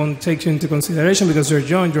machista and won't take you into consideration because you're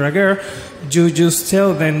young, you're a girl. You just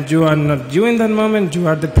tell them you are not you in that moment. You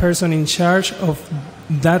are the person in charge of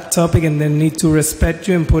that topic, and they need to respect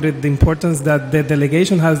you and put it the importance that the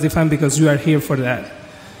delegation has defined because you are here for that.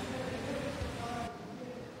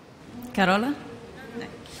 Carola?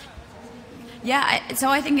 Yeah, so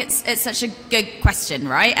I think it's such a good question,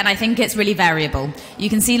 right? And I think it's really variable. You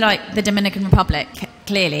can see, like, the Dominican Republic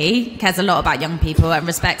clearly cares a lot about young people and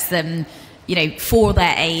respects them, for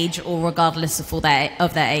their age or regardless of their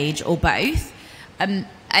age, or both.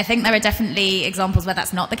 I think there are definitely examples where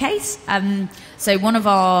that's not the case. So one of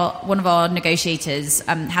our negotiators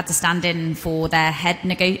had to stand in for their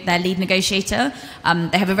lead negotiator.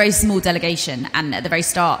 They have a very small delegation, and at the very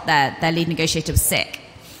start, their lead negotiator was sick.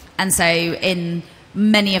 And so in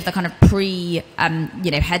many of the kind of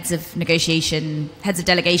heads of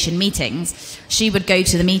delegation meetings, she would go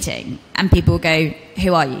to the meeting and people would go,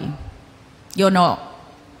 "Who are you? You're not,"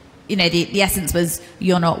 the essence was,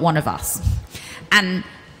 "You're not one of us." And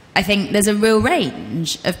I think there's a real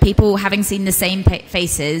range of people having seen the same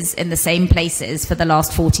faces in the same places for the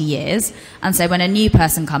last 40 years. And so when a new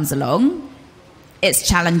person comes along, it's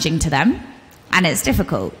challenging to them and it's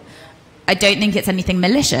difficult. I don't think it's anything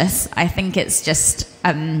malicious. I think it's just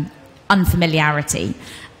unfamiliarity.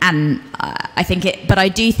 And but I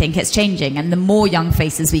do think it's changing. And the more young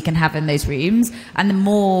faces we can have in those rooms, and the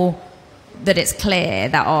more that it's clear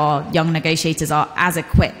that our young negotiators are as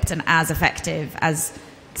equipped and as effective as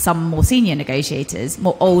some more senior negotiators,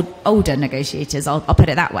 more older negotiators, I'll put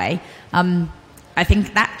it that way. I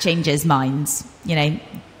think that changes minds,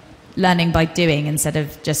 learning by doing instead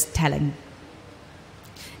of just telling.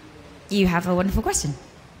 You have a wonderful question.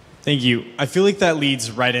 Thank you. I feel like that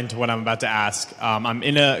leads right into what I'm about to ask. I'm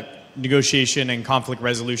in a negotiation and conflict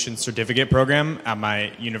resolution certificate program at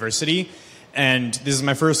my university, and this is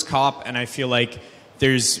my first COP, and I feel like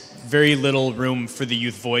there's very little room for the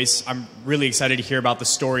youth voice. I'm really excited to hear about the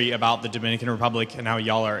story about the Dominican Republic and how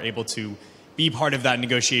y'all are able to be part of that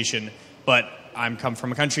negotiation, but I'm come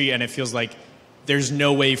from a country, and it feels like there's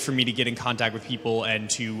no way for me to get in contact with people and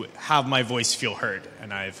to have my voice feel heard.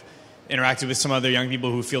 And I've interacted with some other young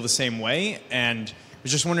people who feel the same way, and I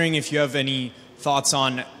was just wondering if you have any thoughts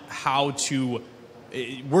on how to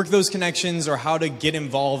work those connections or how to get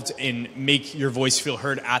involved and make your voice feel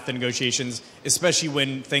heard at the negotiations, especially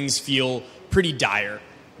when things feel pretty dire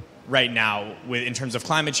right now in terms of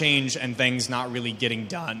climate change and things not really getting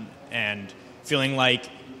done, and feeling like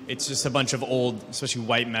it's just a bunch of old, especially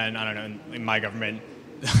white men, I don't know, in my government,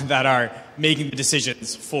 that are making the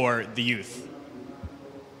decisions for the youth.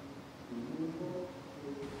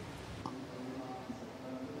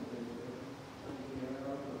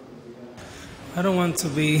 I don't want to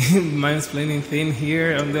be mansplaining thing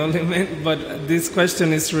here on the limit, but this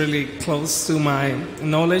question is really close to my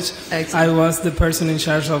knowledge. Excellent. I was the person in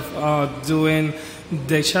charge of doing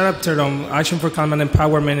the chapter on Action for Climate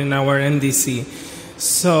Empowerment in our NDC.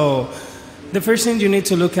 So the first thing you need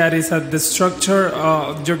to look at is that the structure,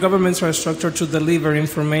 your governments are structured to deliver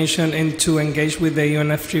information and to engage with the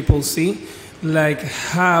UNFCCC. Like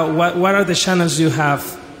what are the channels you have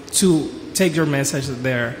to take your message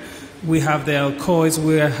there? We have the ALCOIs,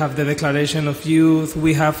 we have the Declaration of Youth,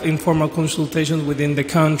 we have informal consultations within the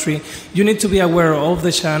country. You need to be aware of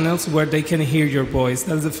the channels where they can hear your voice.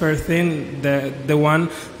 That's the first thing, the one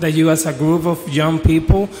that you as a group of young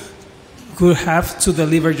people could have to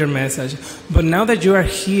deliver your message. But now that you are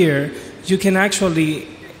here, you can actually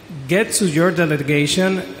get to your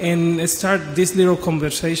delegation and start these little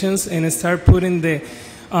conversations and start putting the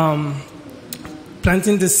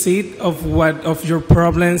planting the seed of your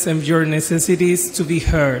problems and your necessities to be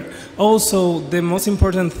heard. Also, the most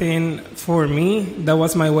important thing for me, that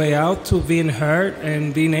was my way out to being heard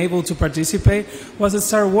and being able to participate, was to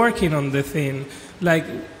start working on the thing. Like,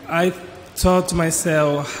 I thought to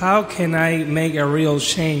myself, how can I make a real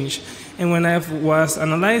change? And when I was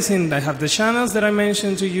analyzing, I have the channels that I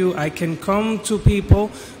mentioned to you, I can come to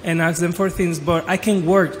people and ask them for things, but I can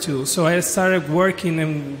work too. So I started working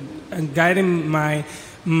and guiding my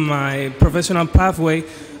professional pathway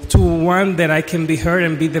to one that I can be heard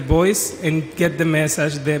and be the voice and get the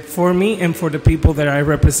message that for me and for the people that I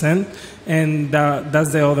represent. And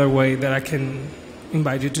that's the other way that I can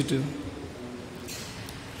invite you to do.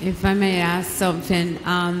 If I may ask something,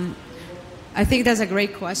 I think that's a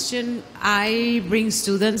great question. I bring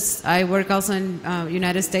students. I work also in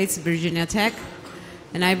United States, Virginia Tech,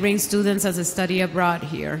 and I bring students as a study abroad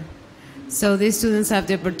here. So these students have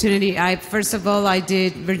the opportunity. First of all, I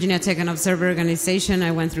did Virginia Tech and Observer Organization.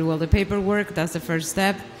 I went through all the paperwork. That's the first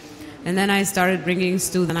step. And then I started bringing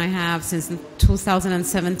students. I have since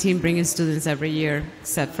 2017 bringing students every year,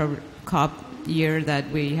 except for COP year that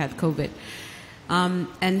we had COVID.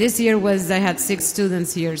 And this year I had 6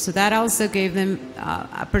 students here. So that also gave them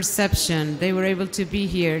a perception. They were able to be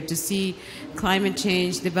here to see climate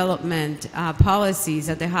change development policies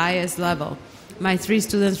at the highest level. My 3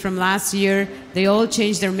 students from last year, they all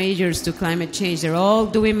changed their majors to climate change. They're all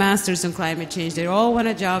doing masters on climate change. They all want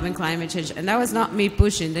a job in climate change. And that was not me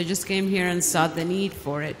pushing. They just came here and saw the need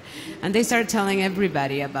for it. And they started telling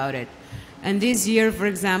everybody about it. And this year, for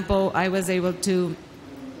example, I was able to,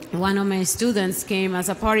 one of my students came as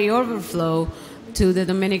a party overflow to the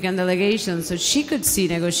Dominican delegation so she could see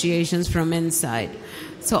negotiations from inside.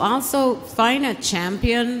 So also find a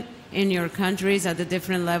champion in your countries at the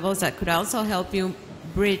different levels that could also help you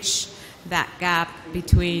bridge that gap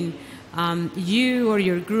between you or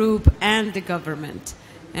your group and the government,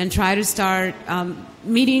 and try to start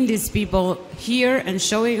meeting these people here and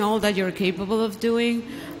showing all that you're capable of doing,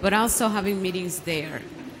 but also having meetings there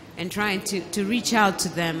and trying to reach out to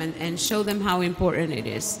them and show them how important it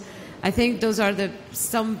is. I think those are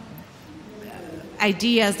some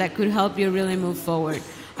ideas that could help you really move forward.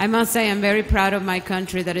 I must say I'm very proud of my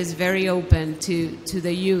country that is very open to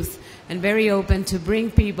the youth and very open to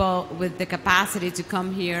bring people with the capacity to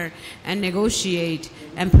come here and negotiate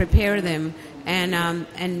and prepare them,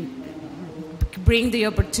 and bring the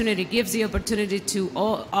opportunity, gives the opportunity to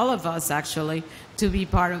all of us actually to be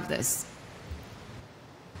part of this.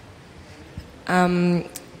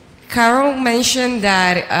 Carol mentioned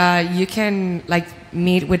that you can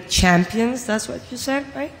meet with champions. That's what you said,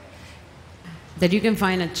 right? That you can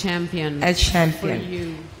find a champion. A champion. For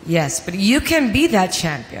you. Yes, but you can be that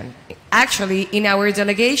champion. Actually, in our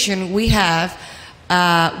delegation, we have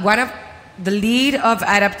one of the lead of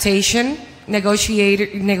adaptation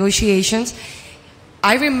negotiations.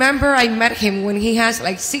 I remember I met him when he was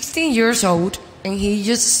 16 years old, and he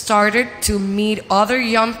just started to meet other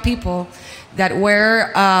young people that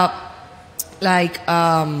were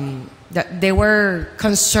that they were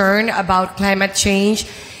concerned about climate change,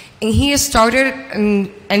 and he started an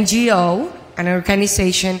NGO, an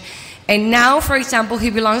organization, and now, for example, he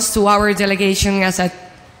belongs to our delegation as a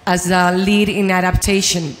lead in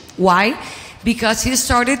adaptation. Why? Because he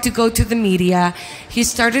started to go to the media, he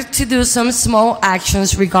started to do some small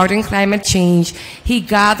actions regarding climate change, he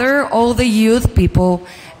gathered all the youth people,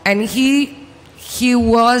 and he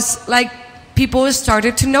was people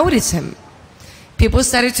started to notice him. People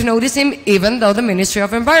started to notice him even though the Ministry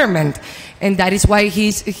of Environment. And that is why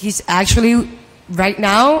he's actually, right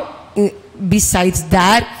now, besides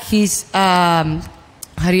that, he's, how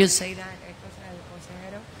do you say that?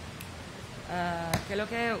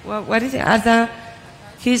 What is it?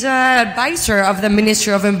 He's an advisor of the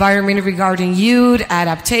Ministry of Environment regarding youth,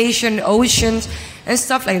 adaptation, oceans, and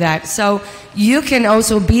stuff like that. So you can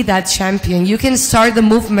also be that champion. You can start the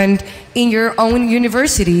movement in your own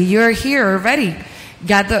university. You're here already.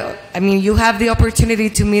 You have the opportunity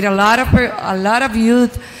to meet a lot of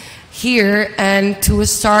youth here and to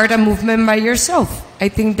start a movement by yourself. I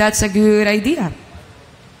think that's a good idea.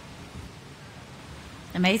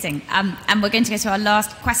 Amazing. And we're going to go to our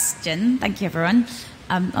last question. Thank you, everyone.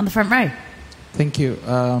 On the front row. Thank you.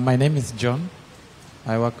 My name is John.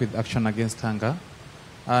 I work with Action Against Hunger.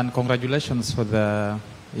 And congratulations for the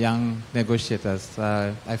young negotiators.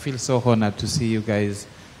 I feel so honored to see you guys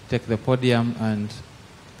take the podium, and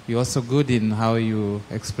you're also good in how you're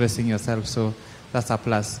expressing yourself, so that's a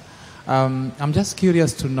plus. I'm just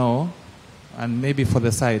curious to know, and maybe for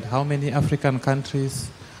the side, how many African countries,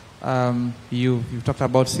 you've talked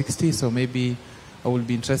about 60, so maybe it would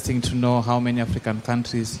be interesting to know how many African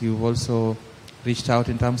countries you've also reached out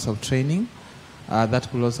in terms of training. That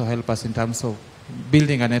will also help us in terms of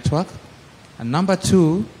building a network. And number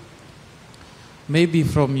two, maybe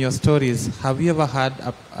from your stories, have you ever had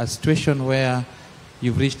a situation where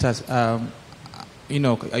you've reached you're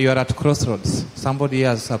at crossroads. Somebody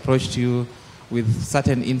has approached you with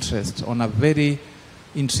certain interest on a very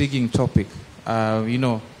intriguing topic. We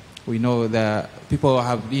know that people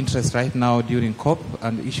have interest right now during COP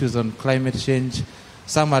and issues on climate change.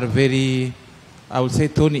 Some are very, I would say,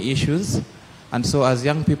 thorny issues. And so as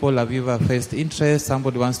young people, have you ever faced interest?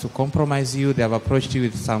 Somebody wants to compromise you. They have approached you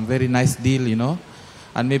with some very nice deal,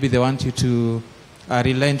 and maybe they want you to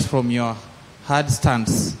relent from your hard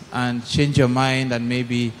stance and change your mind and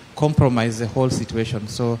maybe compromise the whole situation.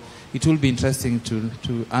 So it will be interesting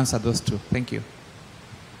to answer those two. Thank you.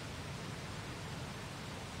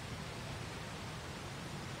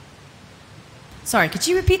 Sorry, could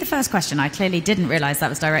you repeat the first question? I clearly didn't realize that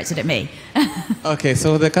was directed at me. Okay,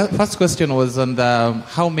 so the first question was on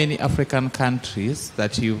how many African countries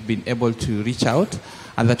that you've been able to reach out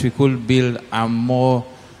and that we could build a more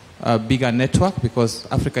bigger network, because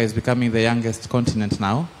Africa is becoming the youngest continent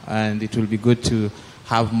now, and it will be good to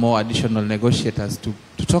have more additional negotiators to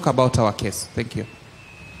talk about our case. Thank you.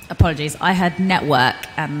 Apologies, I heard network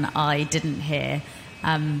and I didn't hear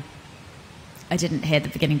the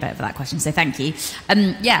beginning bit of that question, so thank you.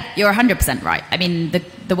 Yeah, you're 100% right. I mean,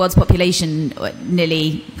 the world's population,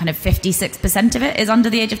 nearly kind of 56% of it is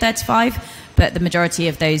under the age of 35, but the majority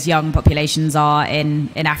of those young populations are in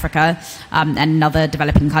Africa and other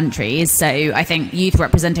developing countries. So I think youth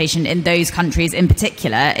representation in those countries in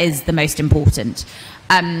particular is the most important.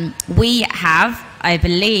 We have, I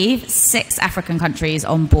believe, 6 African countries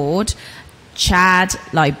on board: Chad,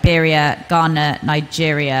 Liberia, Ghana,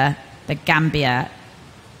 Nigeria, the Gambia,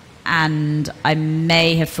 and I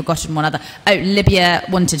may have forgotten one other. Oh, Libya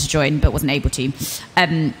wanted to join but wasn't able to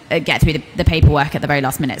get through the paperwork at the very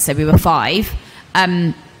last minute. So we were 5.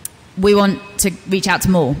 We want to reach out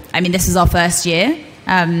to more. I mean, this is our first year.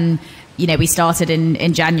 We started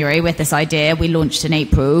in January with this idea. We launched in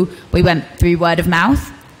April. We went through word of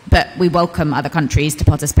mouth. but we welcome other countries to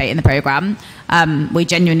participate in the programme. We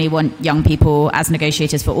genuinely want young people as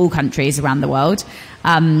negotiators for all countries around the world.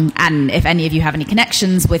 And if any of you have any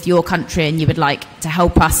connections with your country and you would like to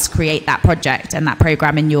help us create that project and that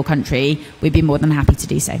programme in your country, we'd be more than happy to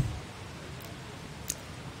do so.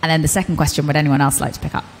 And then the second question, would anyone else like to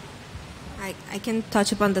pick up? I can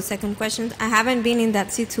touch upon the second question. I haven't been in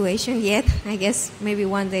that situation yet. I guess maybe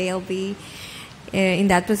one day I'll be in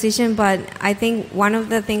that position. But I think one of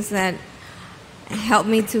the things that helped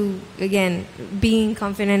me to, again, being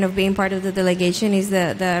confident of being part of the delegation is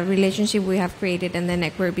the relationship we have created and the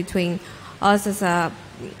network between us as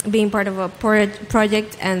being part of a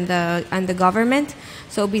project and the government.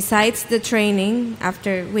 So besides the training,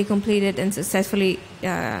 after we completed and successfully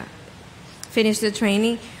finished the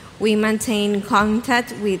training, we maintain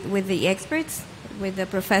contact with the experts, with the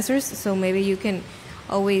professors, so maybe you can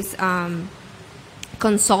always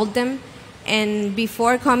consult them. And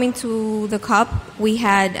before coming to the COP, we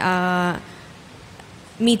had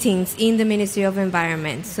meetings in the Ministry of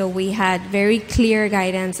Environment. So we had very clear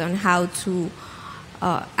guidance on how to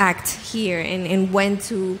act here and when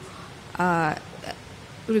to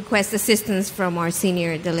request assistance from our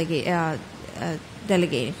senior delegators.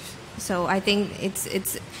 So I think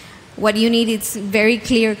it's what you need is very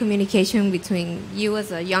clear communication between you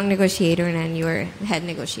as a young negotiator and your head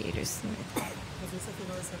negotiators.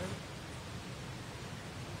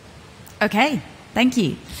 Okay, thank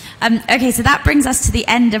you. Okay, so that brings us to the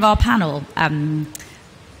end of our panel.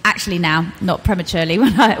 Actually now, not prematurely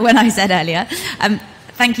when I said earlier.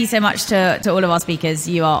 Thank you so much to all of our speakers.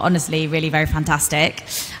 You are honestly really very fantastic.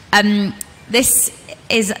 This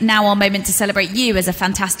is now our moment to celebrate you as a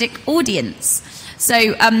fantastic audience.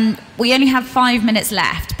 So we only have 5 minutes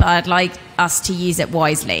left, but I'd like us to use it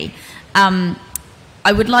wisely.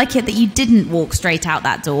 I would like it that you didn't walk straight out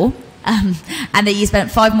that door, and that you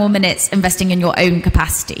spent 5 more minutes investing in your own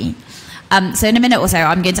capacity. So in a minute or so,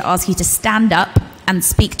 I'm going to ask you to stand up and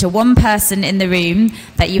speak to one person in the room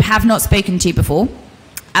that you have not spoken to before.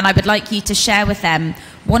 And I would like you to share with them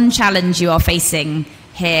one challenge you are facing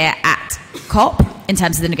here at COP in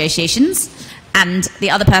terms of the negotiations, and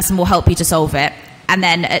the other person will help you to solve it. And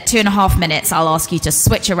then at 2.5 minutes, I'll ask you to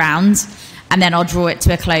switch around, and then I'll draw it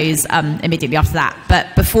to a close immediately after that.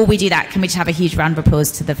 But before we do that, can we just have a huge round of applause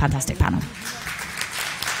to the fantastic panel?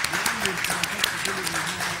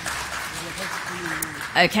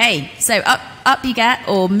 Okay, so up you get,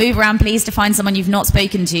 or move around please to find someone you've not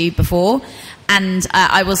spoken to before. And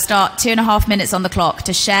I will start 2.5 minutes on the clock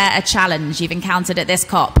to share a challenge you've encountered at this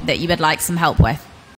COP that you would like some help with.